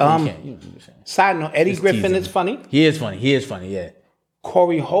that. Side note: Eddie Griffin teasing. is funny. He is funny. Yeah.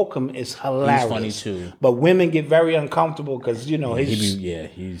 Corey Holcomb is hilarious. He's funny too. But women get very uncomfortable because He's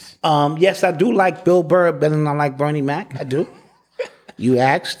yes, I do like Bill Burr better than I like Bernie Mac. I do. You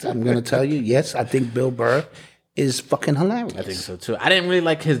asked, I'm gonna tell you. Yes, I think Bill Burr is fucking hilarious. I think so too. I didn't really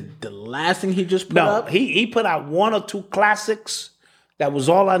like the last thing he just put No, up. he put out 1 or 2 classics. That was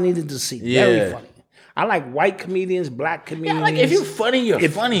all I needed to see. Yeah. Very funny. I like white comedians, black comedians. Yeah, like if you're funny, you're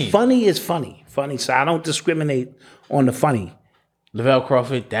funny. Funny is funny. Funny. So I don't discriminate on the funny. Lavelle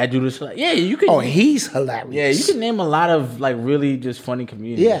Crawford, that dude is hilarious. Yeah, you can. Oh, he's hilarious. Yeah, you can name a lot of like really just funny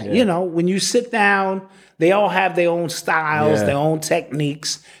comedians. Yeah, when you sit down, they all have their own styles, Yeah. their own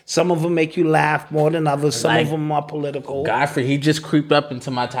techniques. Some of them make you laugh more than others. Some Like of them are political. Godfrey, he just creeped up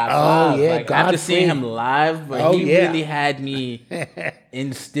into my top 5. yeah, like, after Godfrey. seeing him live, but Oh, he yeah. really had me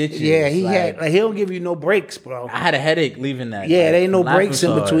in stitches. Yeah, he like, he don't give you no breaks, bro. I had a headache leaving that. Yeah, like, there ain't no laughing breaks in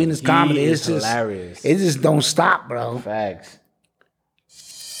so between his hard. comedy. He It's is just hilarious. It just don't stop, bro. Facts.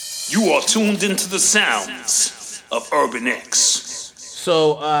 You are tuned into the sounds of Urban X.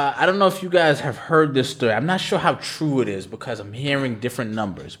 So I don't know if you guys have heard this story. I'm not sure how true it is because I'm hearing different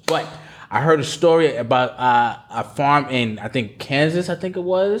numbers. But I heard a story about a farm in I think Kansas. I think it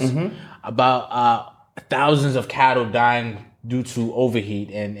was about thousands of cattle dying due to overheat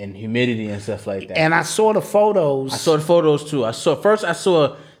and humidity and stuff like that. And I saw the photos. I saw the photos too. I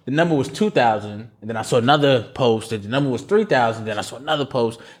saw the number was 2,000, and then I saw another post that the number was 3,000. Then I saw another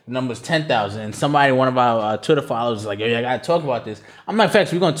post, the number was 10,000. And somebody, one of our Twitter followers, was like, "Yo, I gotta talk about this." I'm like,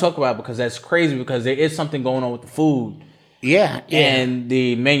 "Facts, we're gonna talk about it because that's crazy because there is something going on with the food Yeah. and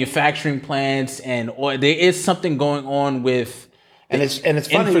the manufacturing plants, or there is something going on with And it's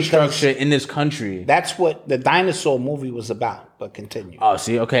funny infrastructure because in this country." that's what the dinosaur movie was about. But continue. Oh,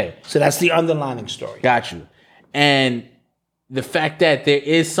 see, okay. So that's the underlining story. Got you. And the fact that there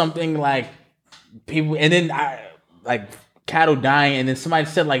is something like people, and then like cattle dying, and then somebody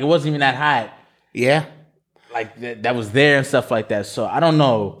said like it wasn't even that hot, Yeah. like that was there and stuff like that. So I don't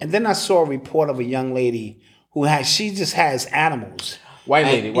know. And then I saw a report of a young lady she just has animals. White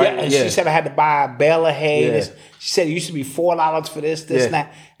lady, And she said I had to buy a bale of hay. Yeah. She said it used to be $4 for this, and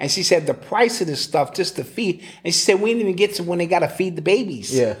that. And she said the price of this stuff just to feed. And she said we didn't even get to when they got to feed the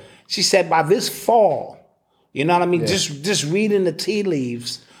babies. Yeah. She said by this fall, you know what I mean? Just reading the tea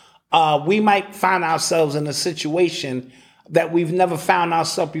leaves, we might find ourselves in a situation that we've never found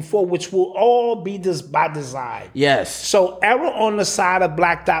ourselves before, which will all be just by design. Yes. So error on the side of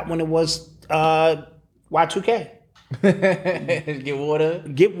Black Dot when it was Y2K. Get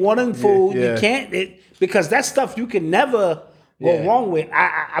water and food. Yeah. You can't because that stuff you can never go wrong with.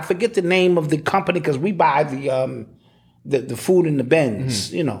 I forget the name of the company because we buy the food in the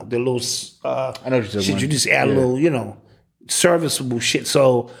bins. You know, the little I know what you're shit talking you just add a little, serviceable shit.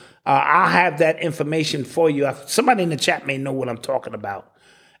 So I'll have that information for you. Somebody in the chat may know what I'm talking about.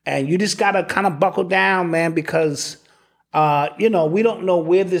 And you just gotta kind of buckle down, man, because we don't know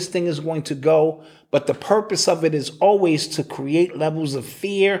where this thing is going to go. But the purpose of it is always to create levels of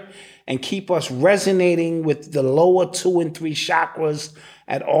fear and keep us resonating with the lower 2 and 3 chakras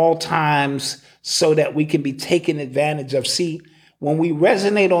at all times so that we can be taken advantage of. See, when we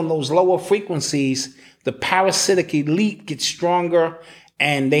resonate on those lower frequencies, the parasitic elite gets stronger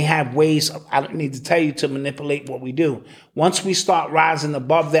and they have ways, I don't need to tell you, to manipulate what we do. Once we start rising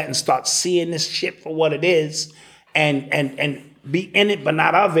above that and start seeing this shit for what it is and be in it but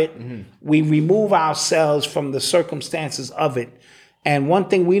not of it, we remove ourselves from the circumstances of it. And one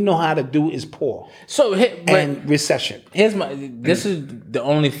thing we know how to do is pour. And recession. This is the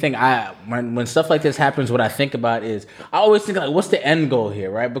only thing when stuff like this happens, what I think about is I always think like, what's the end goal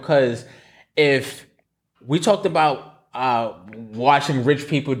here, right? Because if we talked about watching rich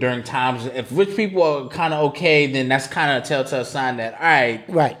people during times, if rich people are kind of okay, then that's kind of a telltale sign that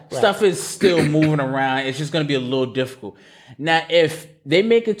right, stuff is still moving around. It's just going to be a little difficult. Now, if they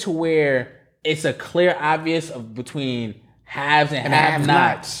make it to where it's a clear obvious of between haves and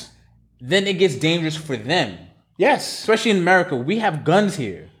have-nots, then it gets dangerous for them. Yes. Especially in America. We have guns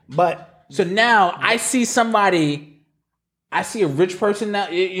here. So now I see a rich person now.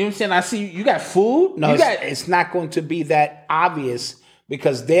 You know what I'm saying? I see you got food. No, it's not going to be that obvious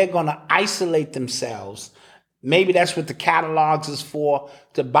because they're going to isolate themselves. Maybe that's what the catalogs is for,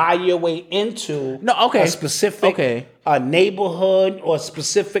 to buy your way into a specific neighborhood or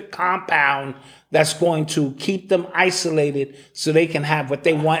specific compound that's going to keep them isolated so they can have what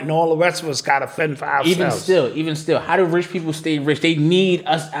they want, and all the rest of us got to fend for ourselves. Even still, how do rich people stay rich? They need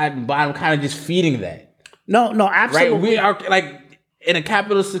us at the bottom kind of just feeding that. No, absolutely. Right? We are like in a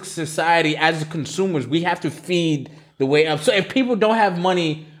capitalistic society as consumers, we have to feed the way up. So if people don't have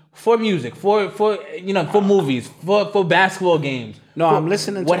money for music, for movies, for basketball games. I'm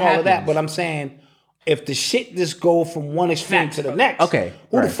listening to all of that, but I'm saying if the shit just go from one extreme to the next,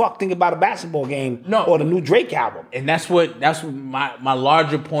 who the fuck think about a basketball game or the new Drake album? And that's what my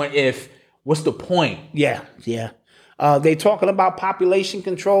larger point. What's the point? Yeah. They talking about population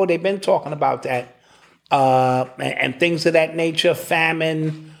control. They've been talking about that. And things of that nature,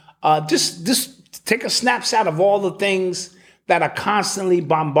 famine. Just take a snapshot of all the things that are constantly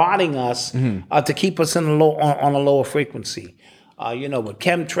bombarding us to keep us on a lower frequency. With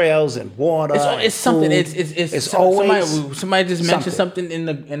chemtrails and water. It's something. It's always somebody just mentioned something in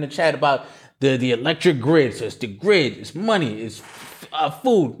the chat about the electric grid. So it's the grid. It's money. It's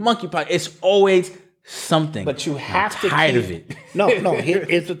food. Monkeypox. It's always something. But you have to tired of it. No.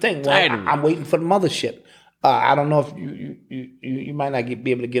 Here's the thing. Well, I'm waiting for the mothership. I don't know if you might not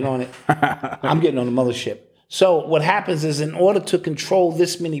be able to get on it. I'm getting on the mothership. So what happens is, in order to control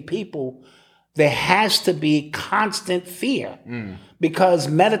this many people, there has to be constant fear because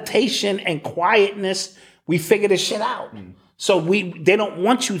meditation and quietness, we figure this shit out. So they don't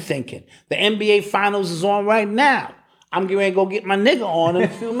want you thinking. The NBA Finals is on right now. I'm getting ready to go get my nigga on in a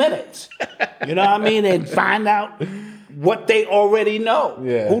few minutes. You know what I mean? And find out what they already know.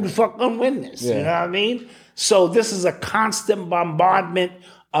 Yeah. Who the fuck gonna win this? Yeah. You know what I mean? So this is a constant bombardment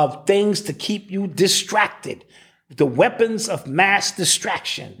of things to keep you distracted. The weapons of mass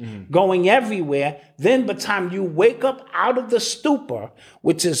distraction going everywhere. Then by the time you wake up out of the stupor,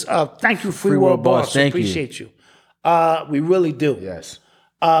 which is, thank you, Free World Boss. Appreciate you. We really do. Yes.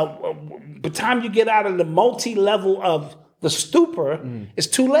 By the time you get out of the multi-level of the stupor, it's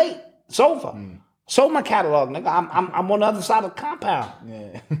too late. It's over. Sold my catalog, nigga. I'm on the other side of the compound.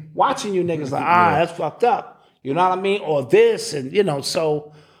 Yeah. Watching you niggas like, that's fucked up. You know what I mean? Or this, and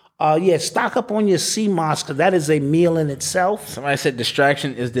so stock up on your CMOS, because that is a meal in itself. Somebody said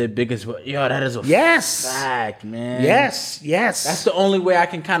distraction is their biggest. That is a fact, man. Yes. That's the only way I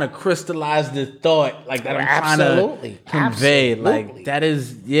can kind of crystallize the thought, like that I'm trying to convey. Absolutely. Like that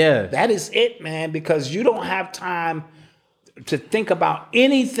is, That is it, man, because you don't have time. to think about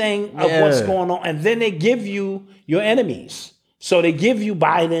anything of what's going on, and then they give you your enemies. So they give you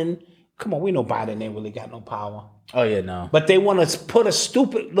Biden. Come on, we know Biden ain't really got no power. Oh yeah, no. But they want to put a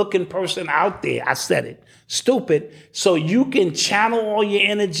stupid looking person out there. I said it, stupid, so you can channel all your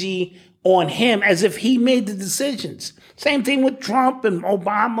energy on him as if he made the decisions. Same thing with Trump and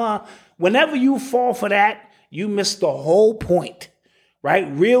Obama. Whenever you fall for that, you miss the whole point, right?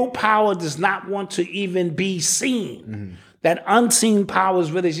 Real power does not want to even be seen. That unseen power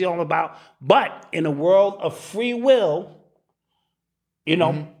is really all about. But in a world of free will, you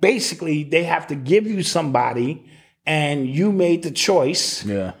know, basically they have to give you somebody, and you made the choice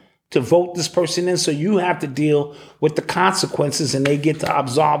to vote this person in, so you have to deal with the consequences, and they get to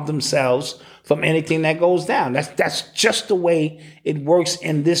absolve themselves from anything that goes down. That's just the way it works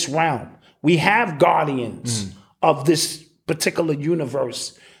in this realm. We have guardians of this particular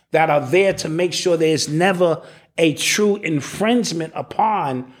universe that are there to make sure there's never a true infringement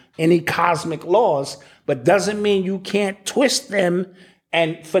upon any cosmic laws, but doesn't mean you can't twist them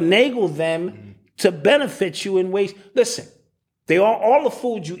and finagle them to benefit you in ways. Listen, all the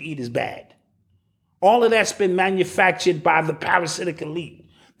food you eat is bad. All of that's been manufactured by the parasitic elite.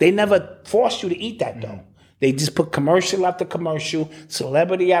 They never forced you to eat that though. They just put commercial after commercial,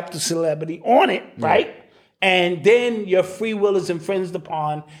 celebrity after celebrity on it, right? And then your free will is infringed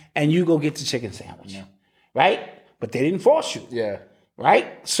upon, and you go get the chicken sandwich, right? But they didn't force you.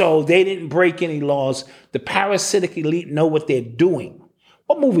 Right? So they didn't break any laws. The parasitic elite know what they're doing.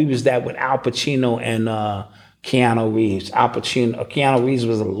 What movie was that with Al Pacino and Keanu Reeves? Keanu Reeves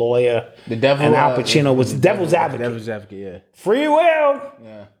was a lawyer. The devil, and Al Pacino was the devil's advocate. Devil's advocate, yeah. Free will.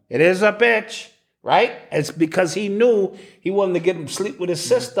 Yeah. It is a bitch, right? It's because he knew he wanted to get him to sleep with his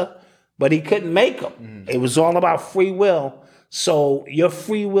sister, but he couldn't make him. It was all about free will. So your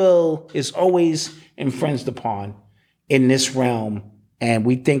free will is always infringed upon in this realm. And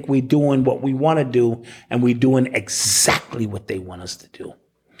we think we're doing what we want to do, and we're doing exactly what they want us to do.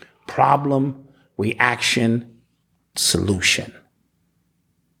 Problem, reaction, solution.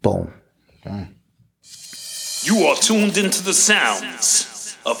 Boom. You are tuned into the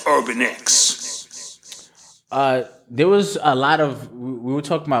sounds of Urban X. There was a lot of, we were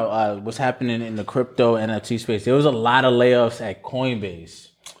talking about what's happening in the crypto NFT space. There was a lot of layoffs at Coinbase.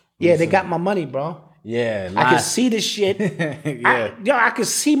 Yeah, they got my money, bro. Yeah, I can see the shit. I can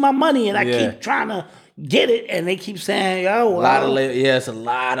see my money, and I keep trying to get it, and they keep saying, "Yo, it's a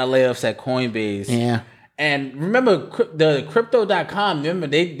lot of layoffs at Coinbase." Yeah, and remember the Crypto.com. Remember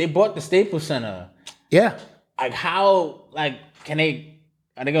they bought the Staples Center. Yeah, like how can they?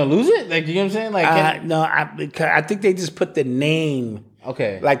 Are they gonna lose it? Like, you know what I'm saying? Like, no, I think they just put the name.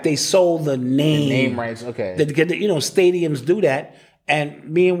 Okay, like they sold the name, rights. Okay, stadiums do that. And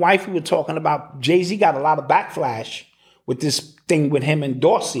me and wifey were talking about Jay-Z got a lot of backlash with this thing with him and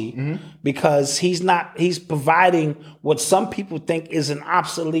Dorsey because he's providing what some people think is an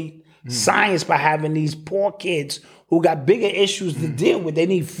obsolete science by having these poor kids who got bigger issues to deal with. They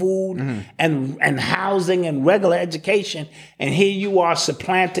need food and housing and regular education. And here you are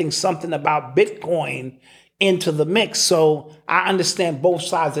supplanting something about Bitcoin into the mix. So I understand both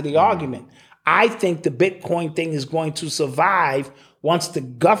sides of the argument. I think the Bitcoin thing is going to survive once the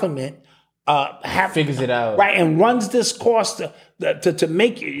government figures it out, right, and runs this course to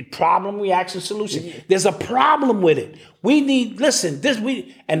make it problem, reaction, solution. There's a problem with it. We need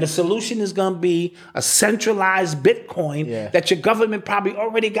and the solution is going to be a centralized Bitcoin that your government probably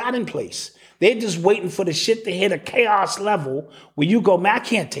already got in place. They're just waiting for the shit to hit a chaos level where you go, man, I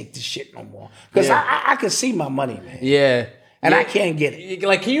can't take this shit no more because I can see my money, man. Yeah. And I can't get it.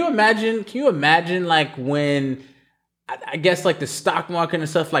 Like, can you imagine like when, I guess like the stock market and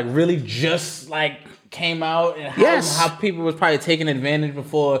stuff like really just like came out, and how people was probably taking advantage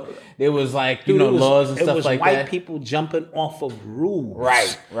before there was like, laws and stuff like that. It was white people jumping off of rules.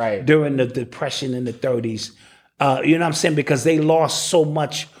 Right. During the Depression in the 30s. You know what I'm saying? Because they lost so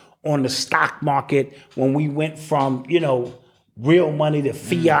much on the stock market when we went from, real money to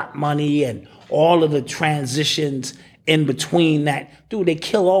fiat money and all of the transitions in between that. Dude, they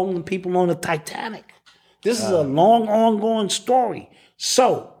kill all the people on the Titanic. This is a long, ongoing story.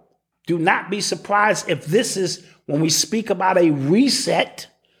 So do not be surprised if this is, when we speak about a reset,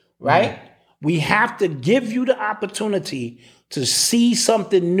 right? We have to give you the opportunity to see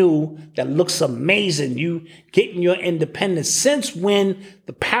something new that looks amazing. You getting your independence. Since when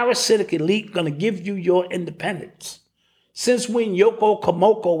the parasitic elite gonna give you your independence? Since when Yoko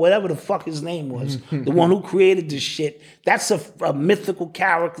Komoko, whatever the fuck his name was, the one who created this shit, that's a mythical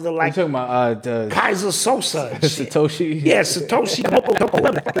character like You're talking about Kaiser Sosa. and shit. Satoshi. Yeah, Satoshi Komoko,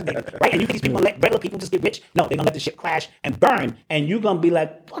 whatever the fuck his name. Right? And you think these people let regular people just get rich? No, they're gonna let the shit crash and burn. And you're gonna be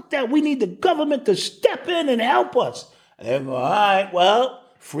like, fuck that, we need the government to step in and help us. And they're going, all right, well,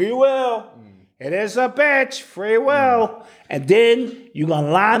 free will. It is a bitch, free will. And then you're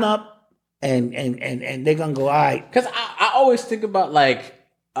gonna line up and they're gonna go, all right. Because I always think about like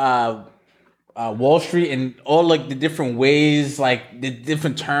Wall Street and all like the different ways, like the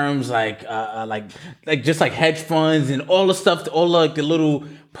different terms, like just like hedge funds and all the stuff, all like the little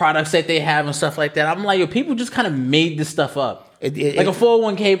products that they have and stuff like that. I'm like, yo, people just kind of made this stuff up. Like a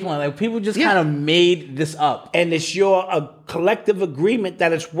 401k plan, like people just kind of made this up. And it's a collective agreement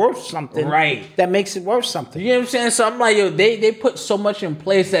that it's worth something. Right. That makes it worth something. You know what I'm saying? So I'm like, yo, they put so much in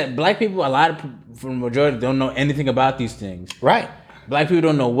place that black people, a lot of people, for the majority, don't know anything about these things. Right. Black people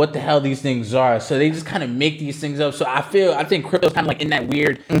don't know what the hell these things are. So they just kind of make these things up. So I think crypto's kind of like in that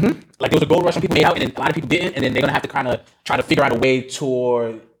weird, like there was a gold rush and people made out and then a lot of people didn't. And then they're going to have to kind of try to figure out a way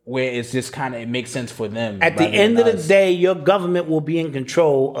toward where it's just kind of, it makes sense for them. At the end of the day, your government will be in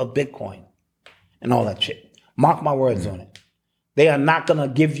control of Bitcoin and all that shit. Mark my words on it. They are not going to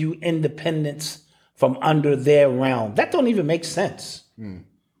give you independence from under their realm. That don't even make sense.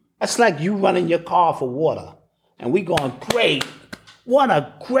 That's like you running your car for water and we going, great. What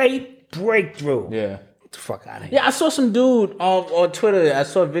a great breakthrough. Yeah. Get the fuck out of here. Yeah, I saw some dude on Twitter. I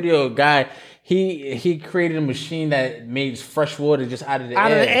saw a video of a guy. He created a machine that made fresh water just out of the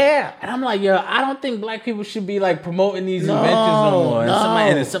air. And I'm like, yo, I don't think black people should be like promoting these inventions no more.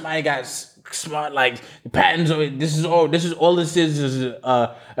 And somebody got smart, like the patents. This is all this is an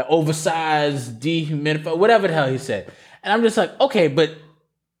oversized dehumidifier, whatever the hell he said. And I'm just like, okay, but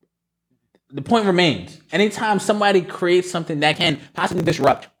the point remains. Anytime somebody creates something that can possibly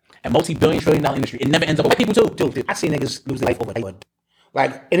disrupt a multi-billion-trillion-dollar industry, it never ends up with white people too. Dude, I see niggas lose their life over Hollywood.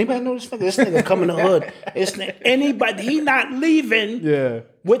 Like, anybody know this nigga? This nigga come in the hood. Anybody, he not leaving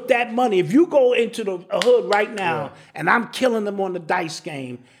with that money. If you go into the hood right now and I'm killing them on the dice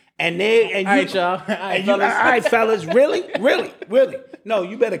game, all right, y'all. All right, fellas. Really? No,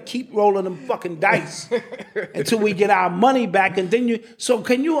 you better keep rolling them fucking dice until we get our money back. And then so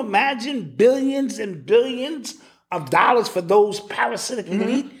can you imagine billions and billions of dollars for those parasitic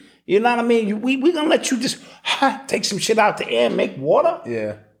elite? You know what I mean? We gonna let you just take some shit out the air and make water?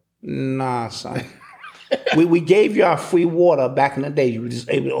 Yeah. Nah, son. we gave you our free water back in the day. You were just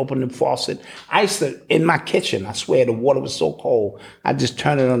able to open the faucet. I used to, in my kitchen, I swear the water was so cold, I just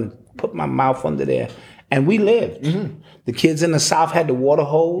turned it on, put my mouth under there, and we lived. The kids in the South had the water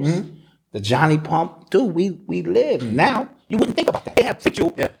hose, the Johnny pump. Dude, we lived. Now, you wouldn't think about that. They have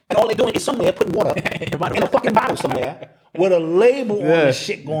picture, and all they're doing is somewhere putting water in a fucking bottle somewhere with a label on the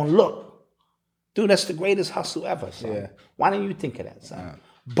shit going, look. Dude, that's the greatest hustle ever, son. Yeah. Why don't you think of that, son?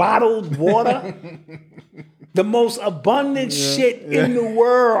 Bottled water, the most abundant shit in the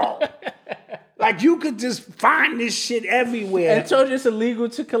world. Like, you could just find this shit everywhere. And told you it's illegal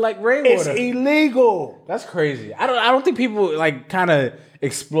to collect rainwater. It's illegal. That's crazy. I don't think people like kind of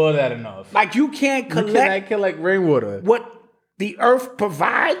explore that enough. Like, you can't collect rainwater. What the earth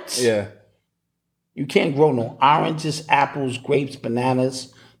provides. Yeah. You can't grow no oranges, apples, grapes,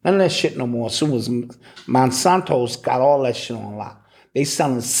 bananas. None of that shit no more. As soon as Monsanto's got all that shit on lock. They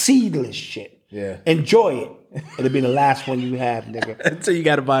selling seedless shit. Yeah. Enjoy it. It'll be the last one you have, nigga. Until you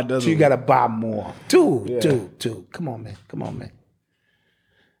gotta buy another. So you gotta buy more. Dude. Come on, man.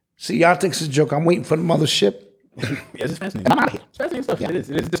 See, y'all think it's a joke. I'm waiting for the mothership. Yeah, it's fascinating. I'm out of here. It's fascinating stuff. Yeah. It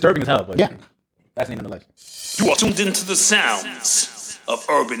is disturbing as hell, but fascinating nonetheless. You are tuned into the sounds of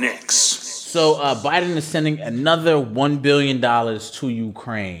Urban X. So Biden is sending another $1 billion to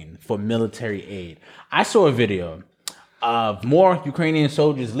Ukraine for military aid. I saw a video of more Ukrainian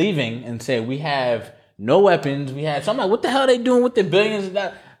soldiers leaving and said, we have no weapons. So I'm like, what the hell are they doing with the billions of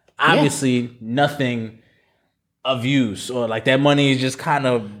dollars? Obviously, nothing of use, or like that money is just kind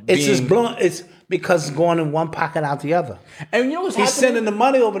of It's just blowing. It's because it's going in one pocket out the other. And you know what's He's happening? sending the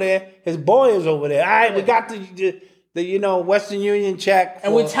money over there. His boy is over there. All right, we got the Western Union check.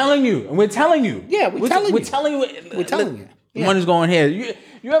 And we're telling you. Yeah, we're telling you. We're telling you. We're telling you. The money's going here.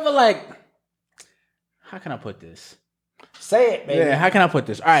 You ever like, how can I put this? Say it, baby. Yeah, how can I put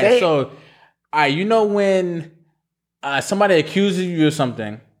this? All right, all right, you know when somebody accuses you of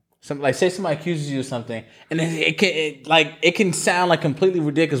something, say somebody accuses you of something, and it can sound like completely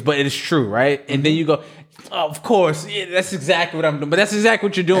ridiculous, but it is true, right? And then you go, oh, of course, that's exactly what I'm doing. But that's exactly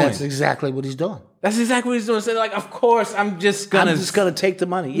what you're doing. That's exactly what he's doing. That's exactly what he's doing. So like, of course, I'm just gonna take the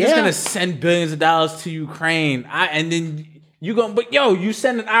money. I'm just gonna send billions of dollars to Ukraine. And then But yo, you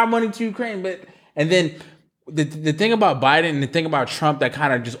sending our money to Ukraine, and then the thing about Biden and the thing about Trump that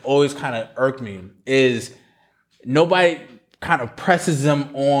kind of just always kind of irked me is nobody kind of presses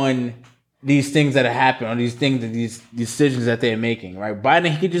them on these things that have happened, on these things, these decisions that they're making, right?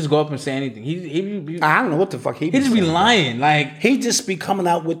 Biden, he could just go up and say anything. I don't know what the fuck he just be lying. Like, he just be coming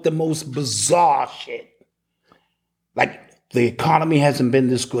out with the most bizarre shit. Like, the economy hasn't been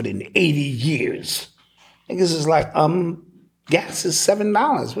this good in 80 years. Niggas is like, gas is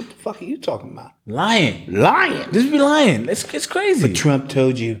 $7. What the fuck are you talking about? Lying. Just be lying. It's crazy. But Trump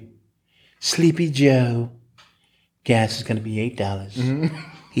told you, Sleepy Joe, gas is gonna be $8. Mm-hmm.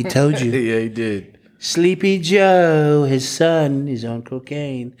 He told you. Yeah, he did. Sleepy Joe, his son, is on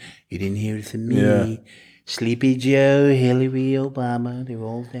cocaine. You didn't hear it from me. Yeah. Sleepy Joe, Hillary, Obama, they're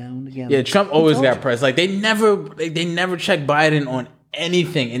all down together. Yeah, Trump always got pressed. Like, they never check Biden on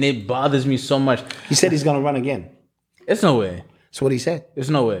anything, and it bothers me so much. He said he's gonna run again. It's no way. That's what he said. There's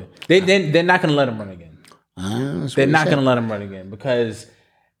no way. They're not gonna let him run again. They're not gonna let him run again because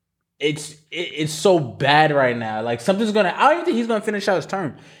it's so bad right now. Like, something's gonna. I don't even think he's gonna finish out his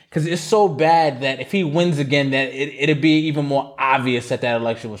term because it's so bad that if he wins again, that it'd be even more obvious that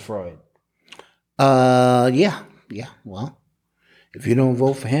election was fraud. Yeah. Well, if you don't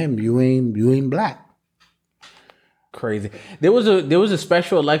vote for him, you ain't black. Crazy. There was a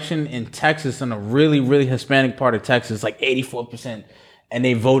special election in Texas, in a really, really Hispanic part of Texas, like 84%, and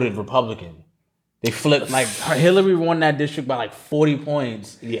they voted Republican. They flipped, like, Hillary won that district by like 40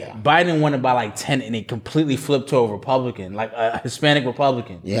 points. Yeah. Biden won it by like 10, and they completely flipped to a Republican, like a Hispanic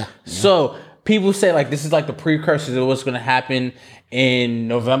Republican. Yeah. So people say, like, this is like the precursors of what's going to happen in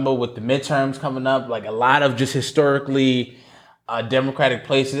November with the midterms coming up. Like, a lot of just historically Democratic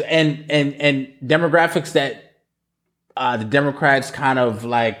places and demographics that the Democrats kind of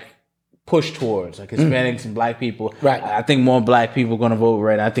like push towards, like Hispanics and black people. Right. I think more black people are going to vote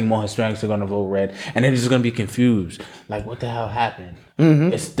red. I think more Hispanics are going to vote red. And they're just going to be confused. Like, what the hell happened?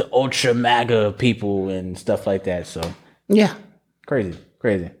 Mm-hmm. It's the ultra MAGA people and stuff like that. So, yeah. Crazy.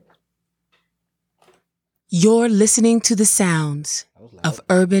 You're listening to the sounds of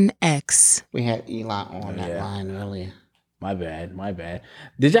Urban X. We had Eli on that line earlier. My bad.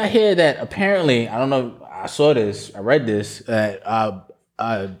 Did y'all hear that apparently, I don't know, I read this,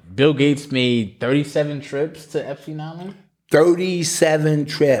 Bill Gates made 37 trips to Epstein Island? 37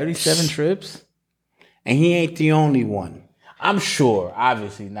 trips. 37 trips? And he ain't the only one. I'm sure,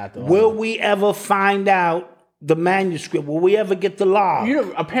 obviously not the only one. Will one. we ever find out the manuscript? Will we ever get the log?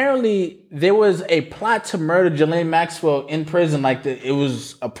 Apparently there was a plot to murder Ghislaine Maxwell in prison. Like, it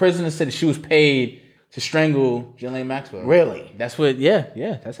was a prisoner said she was paid to strangle Ghislaine Maxwell. Really? That's what, yeah,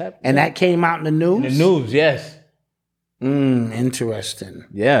 that's happening. And that came out in the news? In the news, yes. Interesting.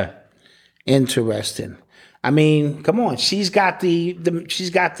 Yeah. Interesting. I mean, come on. She's pretty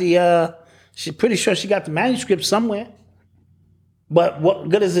sure she got the manuscript somewhere. But what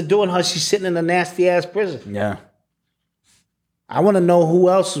good is it doing her? She's sitting in a nasty ass prison. Yeah. I want to know who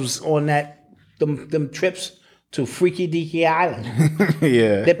else was on them trips to Freaky Deaky Island.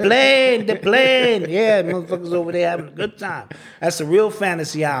 Yeah. They're playing. Yeah, motherfuckers over there having a good time. That's a real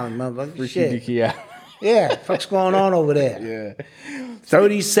fantasy island, motherfucker. Freaky Deaky Island. Yeah, fuck's going on over there? Yeah.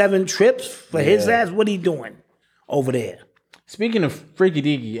 37 trips for his ass? What he doing over there? Speaking of Freaky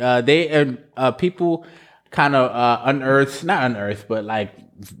Deaky, people kind of not unearthed, but like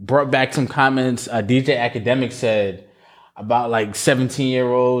brought back some comments DJ Academic said about like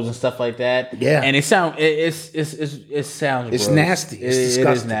 17-year-olds and stuff like that. Yeah. And it sounds It's gross. nasty. It's disgusting.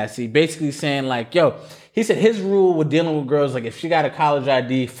 It is nasty. Basically saying like, yo, he said his rule with dealing with girls, like if she got a college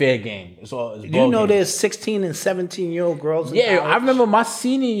ID, fair game. It's you know there's 16 and 17-year-old girls in college? I remember my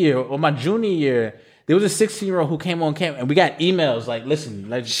senior year or my junior year, there was a 16-year-old who came on camp and we got emails like, listen,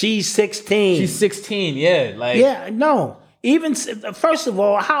 like she's 16. She's 16, yeah. Like no. Even first of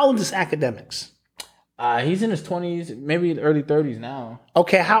all, how old is Academics? He's in his 20s, maybe early 30s now.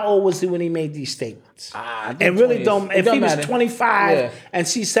 Okay, how old was he when he made these statements? And really if he was 25 and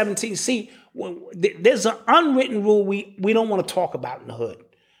she's 17, see, there's an unwritten rule we don't want to talk about in the hood,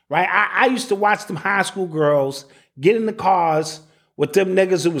 right? I used to watch them high school girls get in the cars with them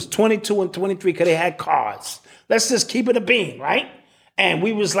niggas who was 22 and 23 because they had cars. Let's just keep it a bean, right? And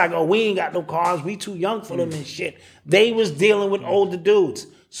we was like, oh, we ain't got no cars. We too young for them and shit. They was dealing with older dudes.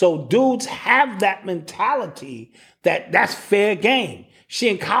 So dudes have that mentality that's fair game. She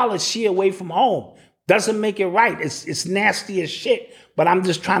in college, she away from home. Doesn't make it right. It's nasty as shit. But I'm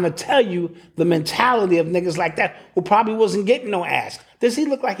just trying to tell you the mentality of niggas like that who probably wasn't getting no ass. Does he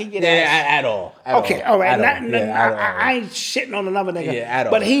look like he get Yeah, ass? at all. Okay, all right. At all. I ain't shitting on another nigga. Yeah, at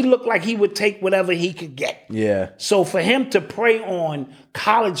all. But he looked like he would take whatever he could get. Yeah. So for him to prey on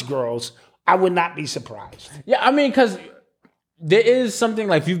college girls, I would not be surprised. Yeah, I mean, because there is something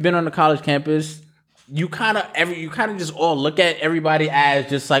like if you've been on the college campus, you kind of just all look at everybody as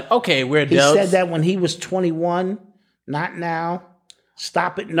just like, okay, we're He adults. said that when he was 21, not now.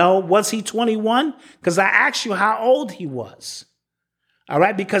 Stop it. No, was he 21? Because I asked you how old he was. All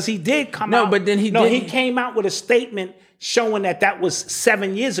right, because he did come out. No, but then he he didn't. came out with a statement showing that was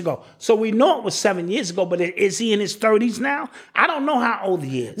 7 years ago. So we know it was 7 years ago, but is he in his 30s now? I don't know how old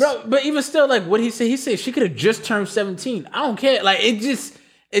he is. No, but even still, like what he said she could have just turned 17. I don't care. Like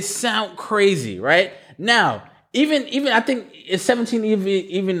it sound crazy, right? Now, even I think is 17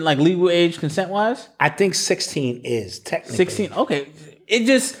 even like legal age consent wise? I think 16 is technically. 16. Okay. It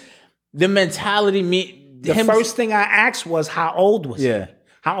just the mentality The first thing I asked was how old was he?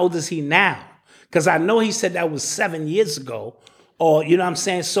 How old is he now? Because I know he said that was 7 years ago, or you know what I'm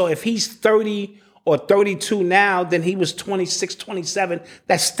saying? So if he's 30 or 32 now, then he was 26, 27.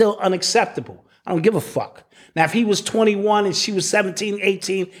 That's still unacceptable. I don't give a fuck. Now, if he was 21 and she was 17,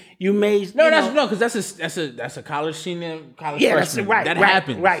 18, you may because that's a college senior, college yeah, freshman. that's right. That right,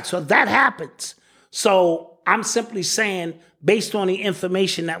 happens. Right. So that happens. So I'm simply saying, based on the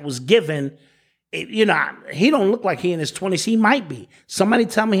information that was given, he don't look like he in his 20s. He might be. Somebody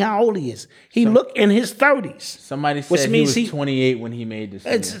tell me how old he is. He looked in his 30s. Somebody said he was 28 when he made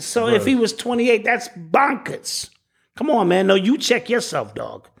this. So if he was 28, that's bonkers. Come on, man. No, you check yourself,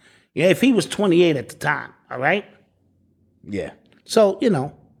 dog. Yeah, if he was 28 at the time, all right? Yeah. So,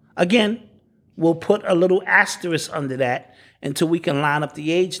 again, we'll put a little asterisk under that until we can line up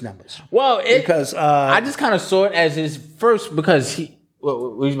the age numbers. Well, because I just kind of saw it as his first because he.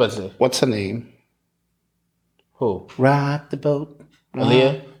 What were you about to say? What's her name? Who? Rock the boat.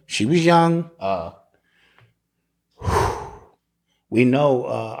 Aaliyah? She was young. We know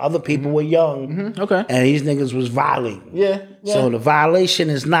other people were young. Mm-hmm. Okay. And these niggas was violating. Yeah. So the violation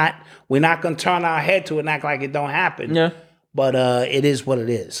is not, we're not going to turn our head to it and act like it don't happen. Yeah. But it is what it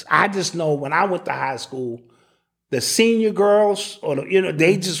is. I just know when I went to high school, the senior girls,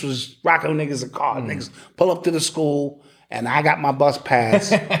 they just was rocking niggas a car. Niggas pull up to the school, and I got my bus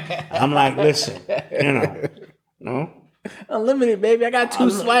pass. I'm like, listen, no. Unlimited, baby. I got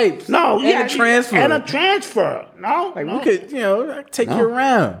 2 swipes. No, and yeah, a transfer. And a transfer. No, like no. we could, I could take you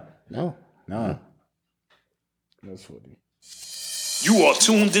around. No. That's funny. You are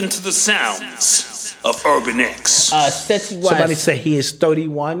tuned into the sounds of Urban X. Somebody said he is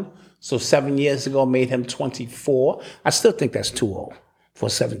 31, so 7 years ago made him 24. I still think that's too old for a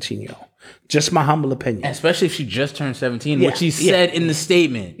 17-year-old. Just my humble opinion. Especially if she just turned 17, which he said in the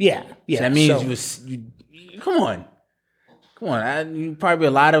statement. Yeah. So that means you come on. You probably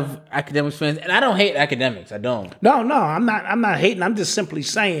a lot of academics fans, and I don't hate academics. I don't. No, I'm not hating. I'm just simply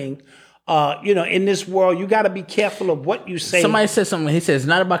saying, in this world, you got to be careful of what you say. Somebody said something. He says it's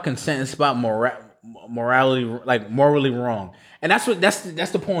not about consent; it's about morality, like morally wrong. And that's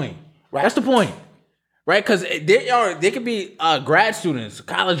the point. Right. That's the point. Right? Because they could be grad students,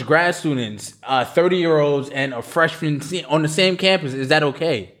 college grad students, 30-year-olds, and a freshman on the same campus. Is that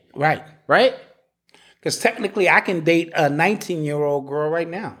okay? Right. Right? Because technically, I can date a 19-year-old girl right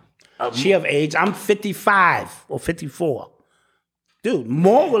now. She of age. I'm 55 or 54. Dude,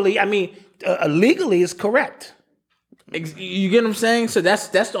 morally, legally, it's correct. You get what I'm saying? So that's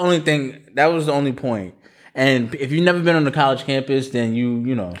the only thing. That was the only point. And if you've never been on the college campus, then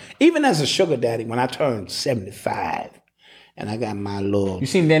you know. Even as a sugar daddy, when I turned 75, and I got my little. You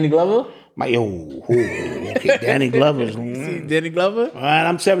seen Danny Glover? Okay, Danny Glover's. You seen Danny Glover? All right,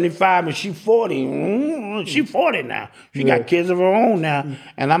 I'm 75 and she 40. She 40 now. She got kids of her own now,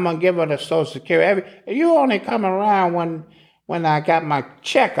 and I'm gonna give her the Social Security. You only come around when I got my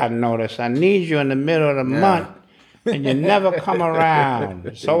check. I notice I need you in the middle of the month, and you never come around.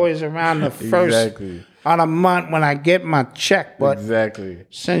 It's always around the first of the month when I get my check. But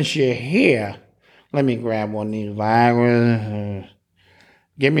since you're here, let me grab one of these Viagra.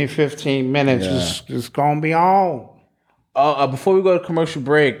 Give me 15 minutes. It's going to be on. Before we go to commercial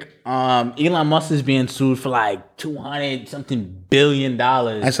break, Elon Musk is being sued for like $200-something billion.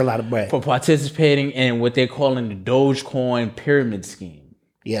 That's a lot of bread. For participating in what they're calling the Dogecoin pyramid scheme.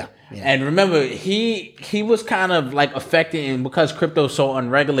 Yeah. And remember, he was kind of like affecting, because crypto is so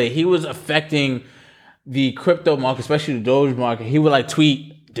unregulated, he was affecting the crypto market, especially the Doge market. He would like tweet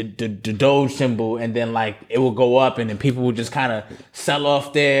the Doge symbol, and then like it will go up, and then people would just kind of sell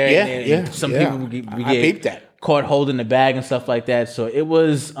off there. And some people would get caught holding the bag and stuff like that. So it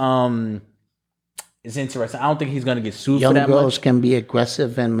was It's interesting. I don't think he's gonna get sued for Young that girls much. can be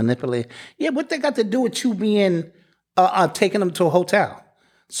aggressive and manipulate. Yeah, what they got to do with you being taking them to a hotel?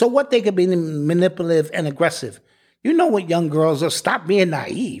 So what they could be manipulative and aggressive? You know what young girls are. Stop being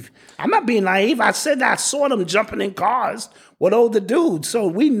naive. I'm not being naive. I said I saw them jumping in cars with older dudes. So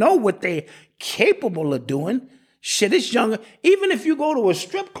we know what they're capable of doing. Shit, it's younger. Even if you go to a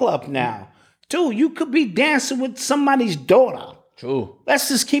strip club now, dude, you could be dancing with somebody's daughter. True. Let's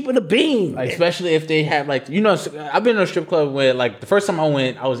just keep it a bean. Like, especially if they have like, you know, I've been in a strip club where like the first time I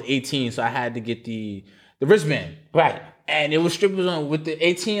went, I was 18, so I had to get the wristband. Right. And it was strippers on with the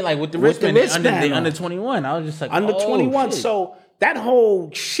 18, like with the With the wristband. wristband They on. under 21. I was just like, Under oh, 21. shit. So that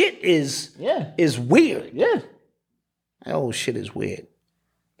whole shit is weird. Yeah. That whole shit is weird.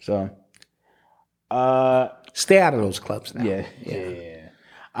 So, Stay out of those clubs now. yeah.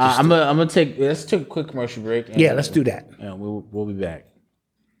 I'm gonna let's take a quick commercial break. And Yeah, let's do that. And we'll be back.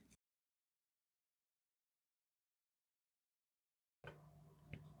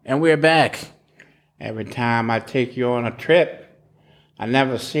 And we're back. Every time I take you on a trip, I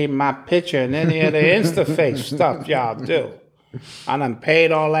never see my picture in any of the Instaface stuff y'all do. I done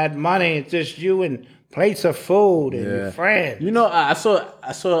paid all that money. It's just you and plates of food and your friends. You know, I saw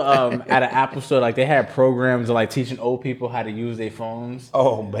at an Apple store, like they had programs of like teaching old people how to use their phones.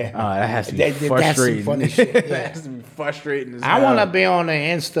 Oh man, That has to be That's some frustrating. funny shit. That Yeah. has to be frustrating as I hell. want to be on the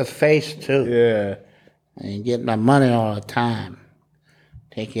Instaface too. Yeah. And get my money all the time.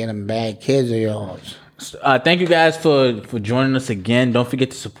 Take care of them bad kids of yours. Thank you guys for joining us again. Don't forget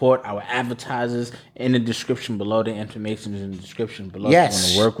to support our advertisers in the description below. The information is in the description below. Yes.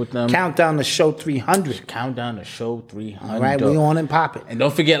 If you want to work with them. Countdown to show 300. Countdown to show 300. All right, we on and popping. And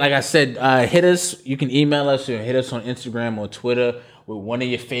don't forget, like I said, hit us. You can email us or hit us on Instagram or Twitter with one of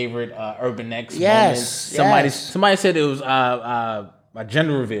your favorite Urban X Yes, moments. yes. Somebody said it was my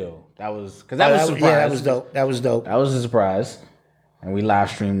gender reveal. That was because that was a surprise. Yeah, that was dope. That was dope. That was a surprise, and we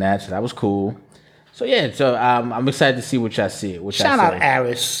live streamed that, so that was cool. So yeah, so I'm excited to see what y'all see. Shout out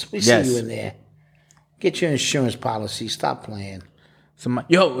Aris. We Yes. see you in there. Get your insurance policy. Stop playing.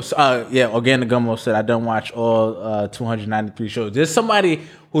 Organic Gummo said I don't watch all 293 shows. There's somebody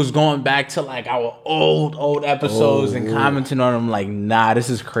who's going back to like our old episodes and commenting on them like, nah, this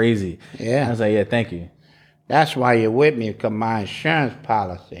is crazy. Yeah. I was like, yeah, thank you. That's why you're with me, because my insurance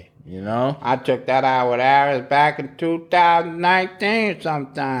policy. You know? I took that out with Aris back in 2019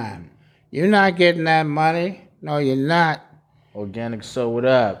 sometime. You're not getting that money. No, you're not. Organic, so what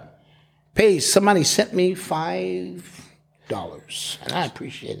up? Peace. Somebody sent me $5, and I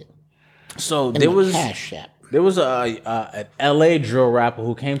appreciate it. So In there my was Cash App. an LA drill rapper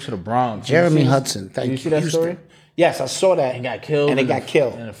who came to the Bronx. Jeremy You see- Hudson. Thank you. you. See that Houston. story? Yes, I saw that. And got killed. And he in got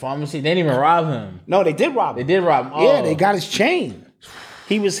killed. in the pharmacy. They didn't even rob him. No, they did rob him. They did rob him. Yeah, Oh. they got his chain.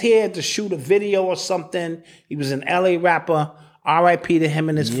 He was here to shoot a video or something. He was an LA rapper. R.I.P. to him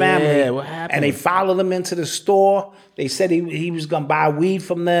and his family. what happened? And they followed him into the store. They said he was gonna buy weed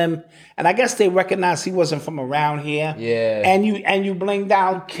from them. And I guess they recognized he wasn't from around here. Yeah. And you blinged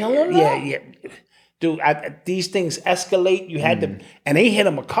out. Kill him, Yeah, though? yeah. Dude, these things escalate. You had to, and they hit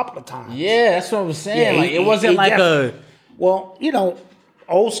him a couple of times. Yeah, that's what I was saying. Yeah, like it wasn't like Well, you know,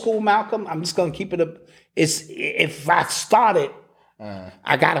 old school Malcolm. I'm just gonna keep it up. It's if I start it,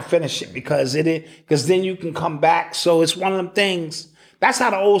 I gotta finish it because then you can come back. So it's one of them things. That's how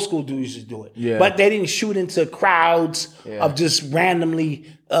the old school dudes used to do it. Yeah. But they didn't shoot into crowds of just randomly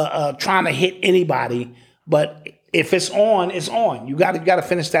trying to hit anybody. But if it's on, it's on. You gotta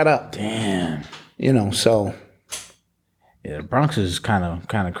finish that up. damn. You know. So Yeah, the Bronx is kind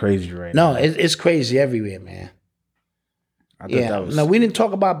of crazy right now. no, it's crazy everywhere, man. I thought Yeah. that was No, we didn't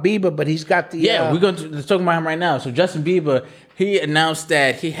talk about Bieber, but he's got the Yeah, we're going to let's talk about him right now. So Justin Bieber, he announced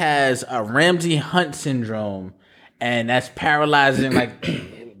that he has a Ramsey Hunt syndrome, and that's paralyzing. Like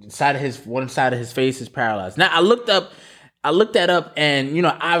one side of his face is paralyzed. Now I looked that up, and you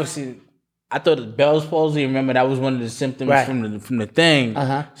know, obviously, I thought it was Bell's palsy. Remember, that was one of the symptoms Right. from the thing.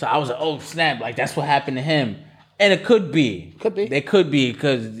 So I was like, oh snap! Like that's what happened to him, and it could be. They could be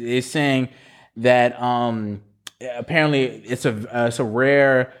because they're saying that apparently it's a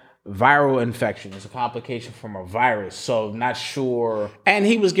rare viral infection. It's a complication from a virus. So not sure. And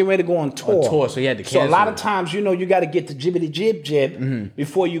he was getting ready to go on tour. So he had to So a cancel lot of it. times, you know, you got to get the jibbity jib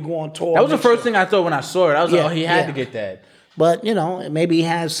before you go on tour. That was the first thing I thought when I saw it. I was Yeah, like, oh, he had yeah. to get that. But, you know, maybe he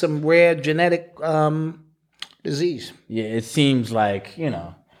has some rare genetic disease. Yeah, it seems like, you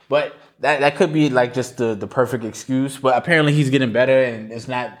know. But that could be like just the perfect excuse. But apparently he's getting better and it's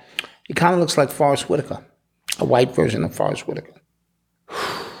not. He kind of looks like Forrest Whitaker, a white version of Forrest Whitaker.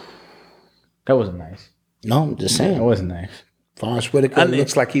 That wasn't nice. No, I'm just That saying. wasn't nice. Forrest Whitaker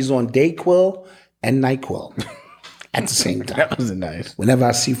looks like he's on Dayquil and NyQuil at the same time. That was nice. Whenever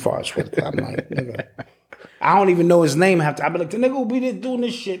I see Forrest Whitaker, I'm like, nigga. I don't even know his name. I be like, the nigga will be there doing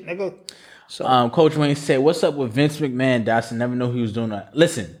this shit, nigga. So, Coach Wayne said, "What's up with Vince McMahon, Dawson? Never know he was doing that."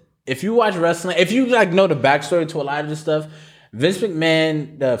 Listen, if you watch wrestling, if you like know the backstory to a lot of this stuff, Vince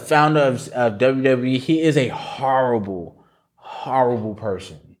McMahon, the founder of WWE, he is a horrible, horrible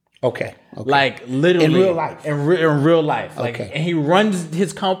person. okay. Like literally In real life. In real life. Like, Okay. and he runs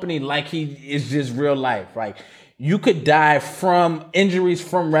his company like he is just real life. Like you could die from injuries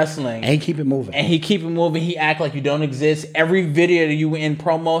from wrestling. And keep it moving. And he keep it moving. He act like you don't exist. Every video that you in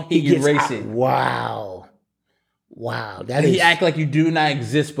promo, he gets erase out. it. Wow. That He is. act like you do not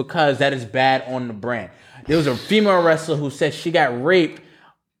exist because that is bad on the brand. There was a female wrestler who said she got raped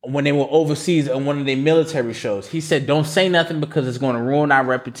when they were overseas on one of their military shows. He said, "Don't say nothing because it's going to ruin our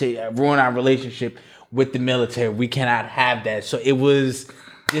reputation, ruin our relationship with the military. We cannot have that." So it was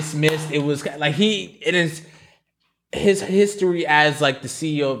dismissed. It was like it is. His history as like the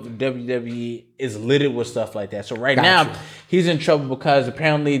CEO of WWE is littered with stuff like that. So right now he's in trouble because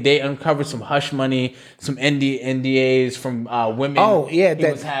apparently they uncovered some hush money, some NDAs from women. Oh, yeah, he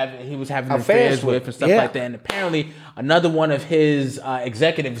was having affairs with and stuff like that. And apparently another one of his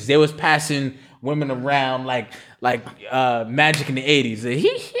executives, they was passing women around like Magic in the 80s.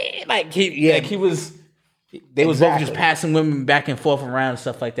 They was both just passing women back and forth around and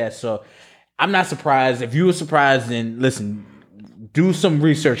stuff like that. So I'm not surprised. If you were surprised, then listen, do some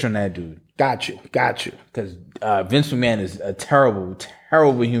research on that dude. Got you. Because Vince McMahon is a terrible,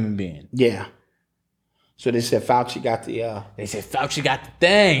 terrible human being. Yeah. So they said Fauci got the. They said Fauci got the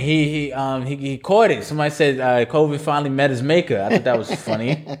thing. He caught it. Somebody said COVID finally met his maker. I thought that was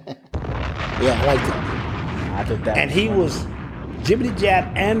funny. Yeah, I liked it. I thought that. And was he funny. was jibbity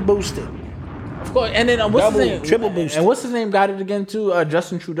jab and boosted. Of course, and then what's Double, his name? triple boost. And what's his name got it again too?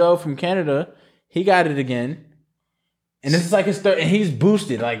 Justin Trudeau from Canada. He got it again. And this is like his third, and he's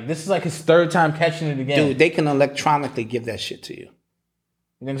boosted. Like this is like his third time catching it again. Dude, they can electronically give that shit to you.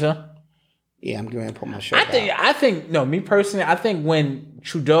 You think so? Yeah, I'm going to put my shirt down. I think, no, me personally, I think when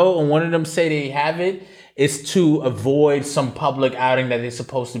Trudeau and one of them say they have it, it's to avoid some public outing that they're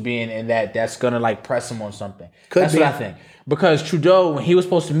supposed to be in, and that's gonna like press them on something. That's what I think. Because Trudeau, when he was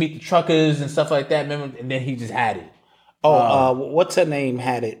supposed to meet the truckers and stuff like that, remember, and then he just had it. What's her name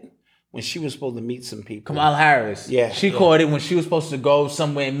had it when she was supposed to meet some people? Kamala Harris. Yeah. She caught it when she was supposed to go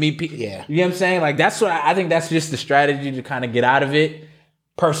somewhere and meet people. Yeah. You know what I'm saying? Like, that's what I think that's just the strategy to kind of get out of it,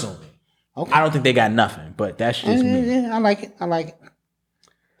 personally. Okay. I don't think they got nothing, but that's just me. Yeah, I like it. What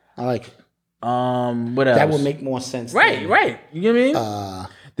else? That would make more sense. Right. You know what I mean?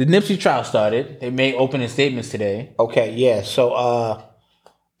 The Nipsey trial started. They made opening statements today. Okay, yeah. So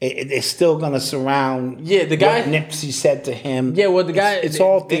it's still gonna surround. Yeah, the guy what Nipsey said to him. Yeah, well, the guy It's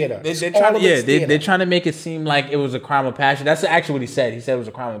all theater. They're trying to make it seem like it was a crime of passion. That's actually what he said. He said it was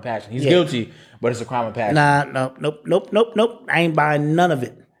a crime of passion. He's guilty, but it's a crime of passion. Nope. I ain't buying none of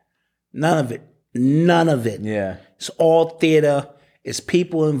it. None of it. Yeah. It's all theater. It's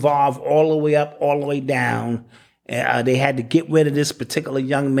people involved all the way up, all the way down. They had to get rid of this particular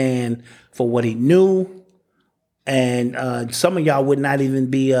young man for what he knew. And some of y'all would not even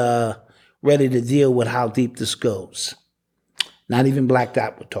be ready to deal with how deep this goes. Not even Black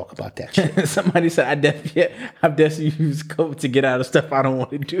Dot would talk about that shit. Somebody said, I've definitely used COVID to get out of stuff I don't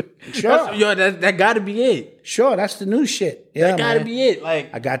want to do. Sure. That got to be it. Sure, that's the new shit. Yeah, That got to be it.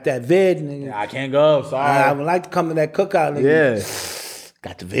 Like, I got that vid. And I can't go. Sorry. I would like to come to that cookout. Nigga. Yeah.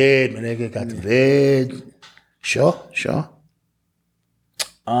 Got the vid, my nigga. Got the vid. Sure.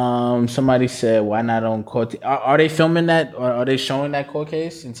 Somebody said, why not on court? Are they filming that, or are they showing that court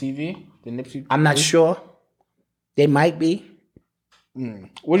case in TV? The Nipsey? I'm not sure. They might be.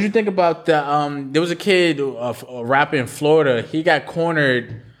 What did you think about the? There was a kid, a rapper in Florida. He got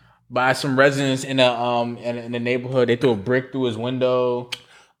cornered by some residents in the neighborhood. They threw a brick through his window.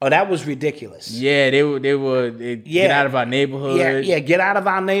 Oh, that was ridiculous. Yeah, they get out of our neighborhood. Yeah, get out of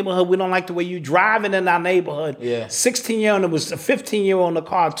our neighborhood. We don't like the way you driving in our neighborhood. Yeah. 16-year-old, it was a 15-year-old in the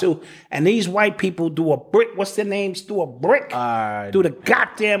car too. And these white people do a brick, what's their names? Do a brick through the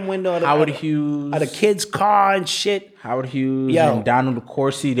goddamn window of Howard Hughes. of the kid's car and shit. Howard Hughes and Donald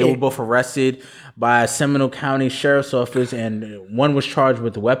Corsi, they were both arrested by Seminole County Sheriff's Office, and one was charged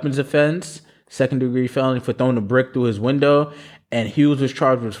with a weapons offense, second-degree felony for throwing a brick through his window, and Hughes was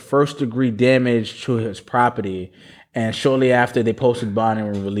charged with first-degree damage to his property. And shortly after, they posted bond and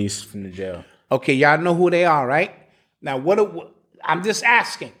were released from the jail. Okay, y'all know who they are, right? Now, I'm just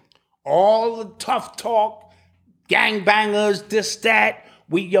asking. All the tough talk, gangbangers, this, that.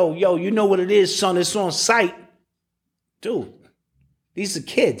 You know what it is, son. It's on site. Dude, these are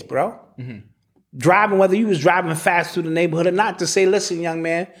kids, bro. Mm-hmm. driving, whether you was driving fast through the neighborhood or not, to say, listen, young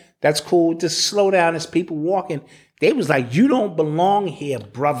man, that's cool. Just slow down. There's people walking. They was like, you don't belong here,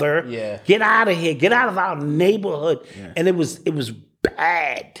 brother. Yeah. Get out of here. Get out of our neighborhood. Yeah. And it was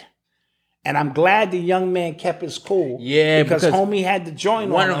bad. And I'm glad the young man kept his cool. Yeah, because homie had to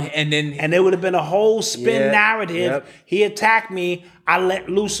join on him. And there would have been a whole spin narrative. Yep. He attacked me. I let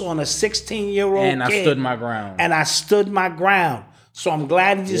loose on a 16-year-old kid. And I stood my ground. And I stood my ground. So I'm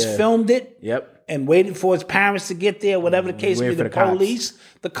glad he just filmed it. Yep. And waited for his parents to get there, whatever the case may be, the police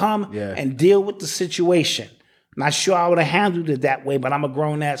to come and deal with the situation. Not sure I would have handled it that way, but I'm a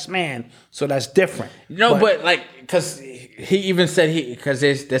grown-ass man, so that's different. No, but like, because he even said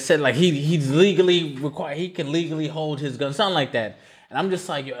they said like he's legally required, he can legally hold his gun, something like that. And I'm just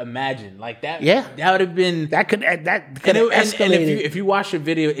like, yo, imagine like that. Yeah, that would have been that could have escalated. And if you watch the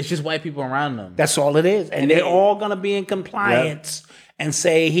video, it's just white people around them. That's all it is, and they're all gonna be in compliance. Yep. And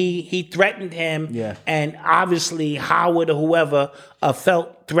say he threatened him, and obviously Howard or whoever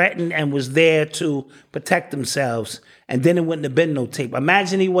felt threatened and was there to protect themselves, and then it wouldn't have been no tape.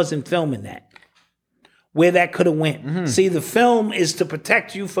 Imagine he wasn't filming that, where that could have went. Mm-hmm. See, the film is to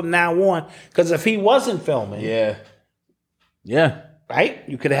protect you from now on, because if he wasn't filming, right,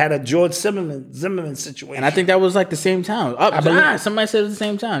 you could have had a George Zimmerman situation. And I think that was like the same town. Somebody said it was the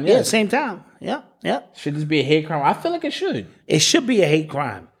same town. Yeah, same town. Yeah. Should this be a hate crime? I feel like it should. It should be a hate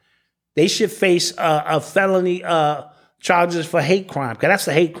crime. They should face a felony charges for hate crime, because that's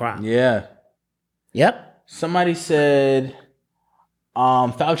a hate crime. Yeah. Yep. Somebody said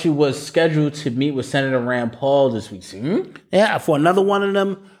Fauci was scheduled to meet with Senator Rand Paul this week. Yeah, for another one of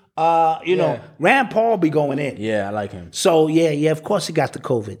them. Rand Paul be going in. Yeah, I like him. So yeah, of course he got the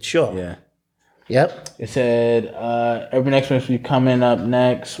COVID. Sure. Yeah. Yep. It said Urban X must be coming up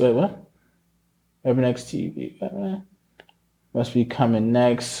next. Wait, what? Urban X TV must be coming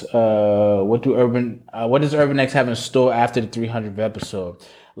next. What does Urban X have in store after the 300th episode?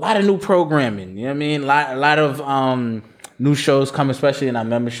 A lot of new programming. You know what I mean? A lot of new shows come, especially in our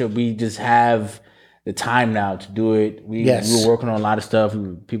membership. We just have the time now to do it. We were working on a lot of stuff.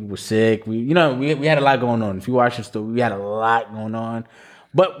 People were sick. We had a lot going on. If you watch the story, we had a lot going on.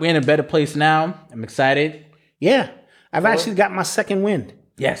 But we're in a better place now. I'm excited. Yeah. I've actually got my second win.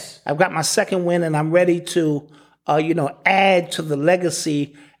 Yes. I've got my second win, and I'm ready to, add to the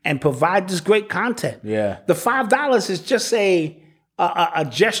legacy and provide this great content. Yeah. The $5 is just a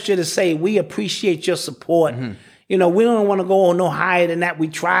gesture to say we appreciate your support. Mm-hmm. We don't want to go no higher than that. We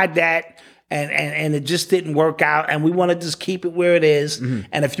tried that, and it just didn't work out, and we want to just keep it where it is. Mm-hmm.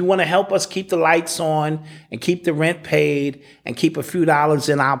 And if you want to help us keep the lights on and keep the rent paid and keep a few dollars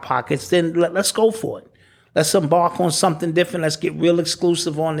in our pockets, then let's go for it. Let's embark on something different. Let's get real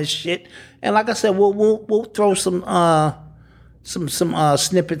exclusive on this shit. And like I said, we'll throw some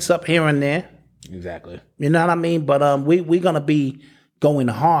snippets up here and there. Exactly. You know what I mean? But we're gonna be going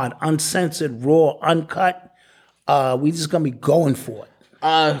hard, uncensored, raw, uncut. We just gonna be going for it.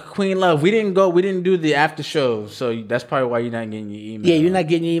 Queen Love, we didn't do the after show, so that's probably why you're not getting your email. Yeah, you're not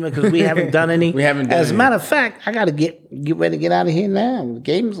getting your email because we haven't done any. We haven't done As a matter of fact, I gotta get ready to get out of here now. The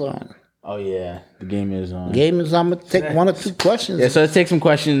game's on. Oh yeah, the game is on. I'm gonna take one or two questions. Yeah, so let's take some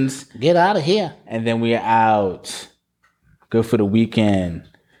questions. Get out of here. And then we are out. Good for the weekend.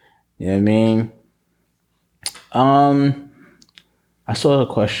 You know what I mean? I saw a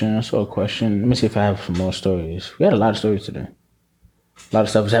question. Let me see if I have some more stories. We had a lot of stories today. A lot of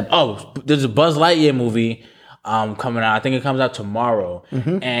stuff was happening. Oh, there's a Buzz Lightyear movie coming out. I think it comes out tomorrow.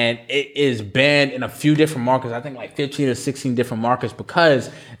 Mm-hmm. And it is banned in a few different markets. I think like 15 or 16 different markets, because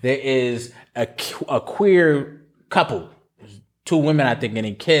there is a queer couple. Two women, I think,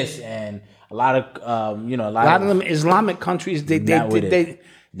 getting kissed, and a lot of a lot of them Islamic countries. They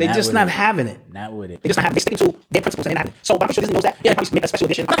just not having it. Not with it. They just not having it. They stick to their principles and having it. So I'm sure Disney knows that. Yeah, probably make a special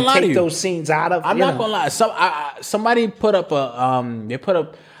edition. Take those scenes out of. I'm not gonna lie. Somebody put up a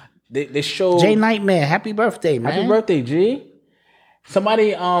They showed Jay Nightmare. Happy birthday, man! Happy birthday, G.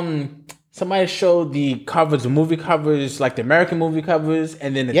 Somebody showed the covers, the movie covers, like the American movie covers,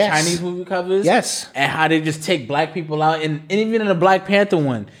 and then the Chinese movie covers. Yes, and how they just take black people out, and even in the Black Panther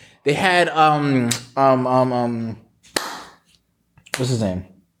one, they had what's his name?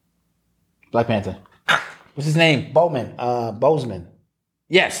 Black Panther. What's his name? Boseman.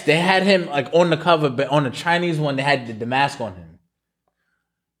 Yes, they had him like on the cover, but on the Chinese one, they had the mask on him.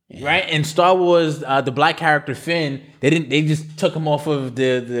 Yeah. Right? In Star Wars, the black character Finn, they just took him off of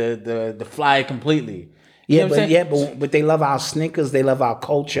the fly completely. You know but they love our sneakers, they love our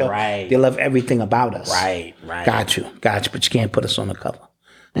culture, right? They love everything about us. Right. Got you. But you can't put us on the cover.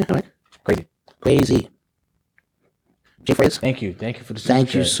 Crazy. J. Frizz. Thank you for the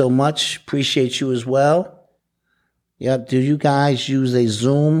Thank you so much. Appreciate you as well. Yep. Do you guys use a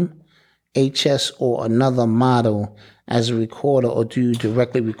Zoom HS or another model as a recorder, or do you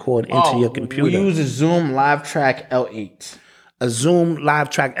directly record into your computer? We use a Zoom Live Track L8. A Zoom Live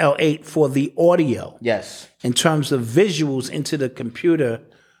Track L8 for the audio. Yes. In terms of visuals into the computer,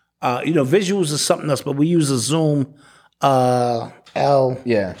 visuals is something else, but we use a Zoom L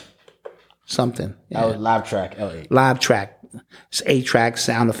something. Yeah. Live Track L8. Live Track. It's 8-track,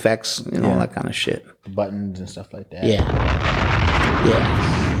 sound effects, all that kind of shit. Buttons and stuff like that. Yeah.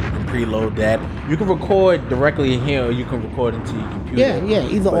 Preload that. You can record directly in here, or you can record into your computer. Yeah,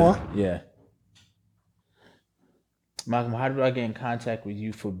 either or. Yeah. Malcolm, how do I get in contact with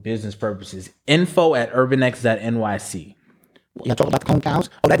you for business purposes? info@urbanx.nyc. Y'all talk about the clone cows?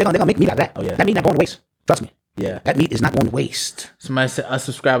 Oh, they're gonna make meat out of that. Oh, yeah. That meat not going to waste. Trust me. Yeah. That meat is not going to waste. Somebody said us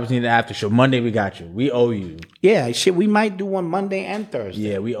subscribers need an after show. Monday, we got you. We owe you. Yeah, shit, we might do one Monday and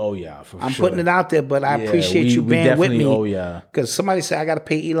Thursday. Yeah, we owe y'all for I'm sure. putting it out there, but I appreciate you we being with me. owe y'all. Because somebody said I got to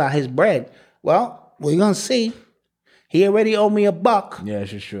pay Eli his bread. Well, we're going to see. He already owed me $1. Yeah,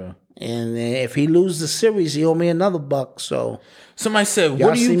 for sure. And if he loses the series, he owe me another $1. So somebody said, y'all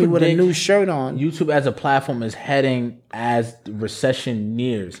what do you see me with a predict new shirt on? YouTube as a platform is heading as the recession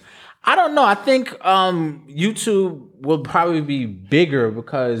nears? I don't know. I think YouTube will probably be bigger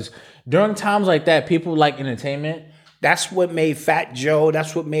because during times like that, people like entertainment. That's what made Fat Joe.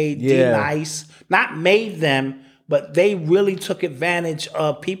 That's what made D-Nice. Not made them, but they really took advantage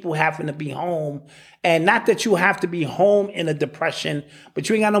of people having to be home. And not that you have to be home in a depression, but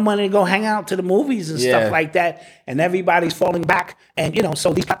you ain't got no money to go hang out to the movies and stuff like that. And everybody's falling back. And,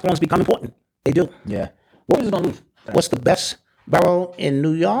 so these platforms become important. They do. Yeah. What is it going to lose? What's the best borough in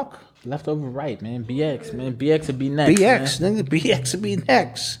New York? Leftover right, man. BX, man. BX will be next. Nigga. BX will be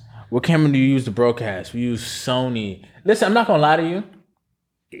next. What camera do you use to broadcast? We use Sony. Listen, I'm not going to lie to you.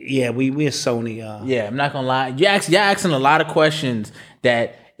 Yeah, we're Sony. Yeah, I'm not going to lie. You're asking a lot of questions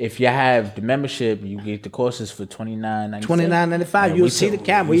that if you have the membership, you get the courses for $29.95. $29.95. You'll see the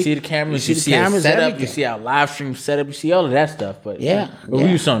camera. You see the cameras. You see our setup. You see our live stream setup. You see all of that stuff. But we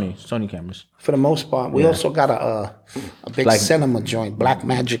use Sony cameras for the most part. We also got a big cinema joint, Black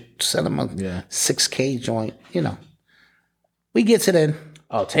Magic Cinema, 6K joint. We get to the.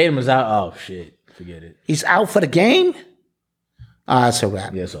 Oh, Tatum is out. Oh shit, forget it. He's out for the game. It's a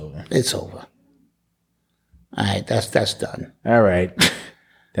wrap. Yeah, it's over. It's over. All right, that's done. All right.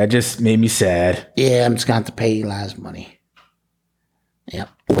 That just made me sad. Yeah, I'm just going to have to pay Eli's money. Yep.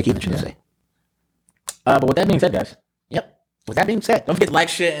 What should I say? But with that being said, guys. Yep. With that being said. Don't forget to like,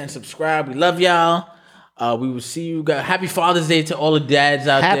 share, and subscribe. We love y'all. We will see you guys. Happy Father's Day to all the dads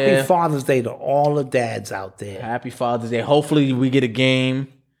out there. Happy Father's Day to all the dads out there. Happy Father's Day. Hopefully we get a game.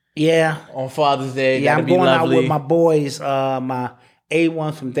 Yeah. On Father's Day. Yeah, I'm going out with my boys. My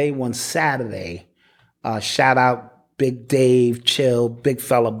A1 from Day One Saturday. Shout out Big Dave, Chill, Big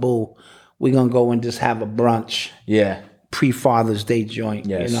Fella Boo. We're going to go and just have a brunch. Yeah. Pre-Father's Day joint.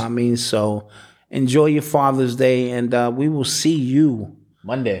 Yes. You know what I mean? So enjoy your Father's Day, and we will see you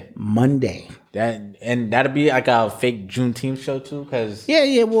Monday. That'll be like our fake Juneteenth show too, because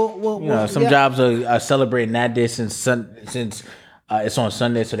we'll some jobs are celebrating that day since it's on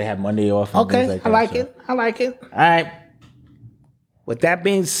Sunday, so they have Monday off. And okay, like I like it. All right. With that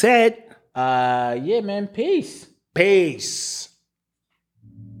being said, man, peace. Peace.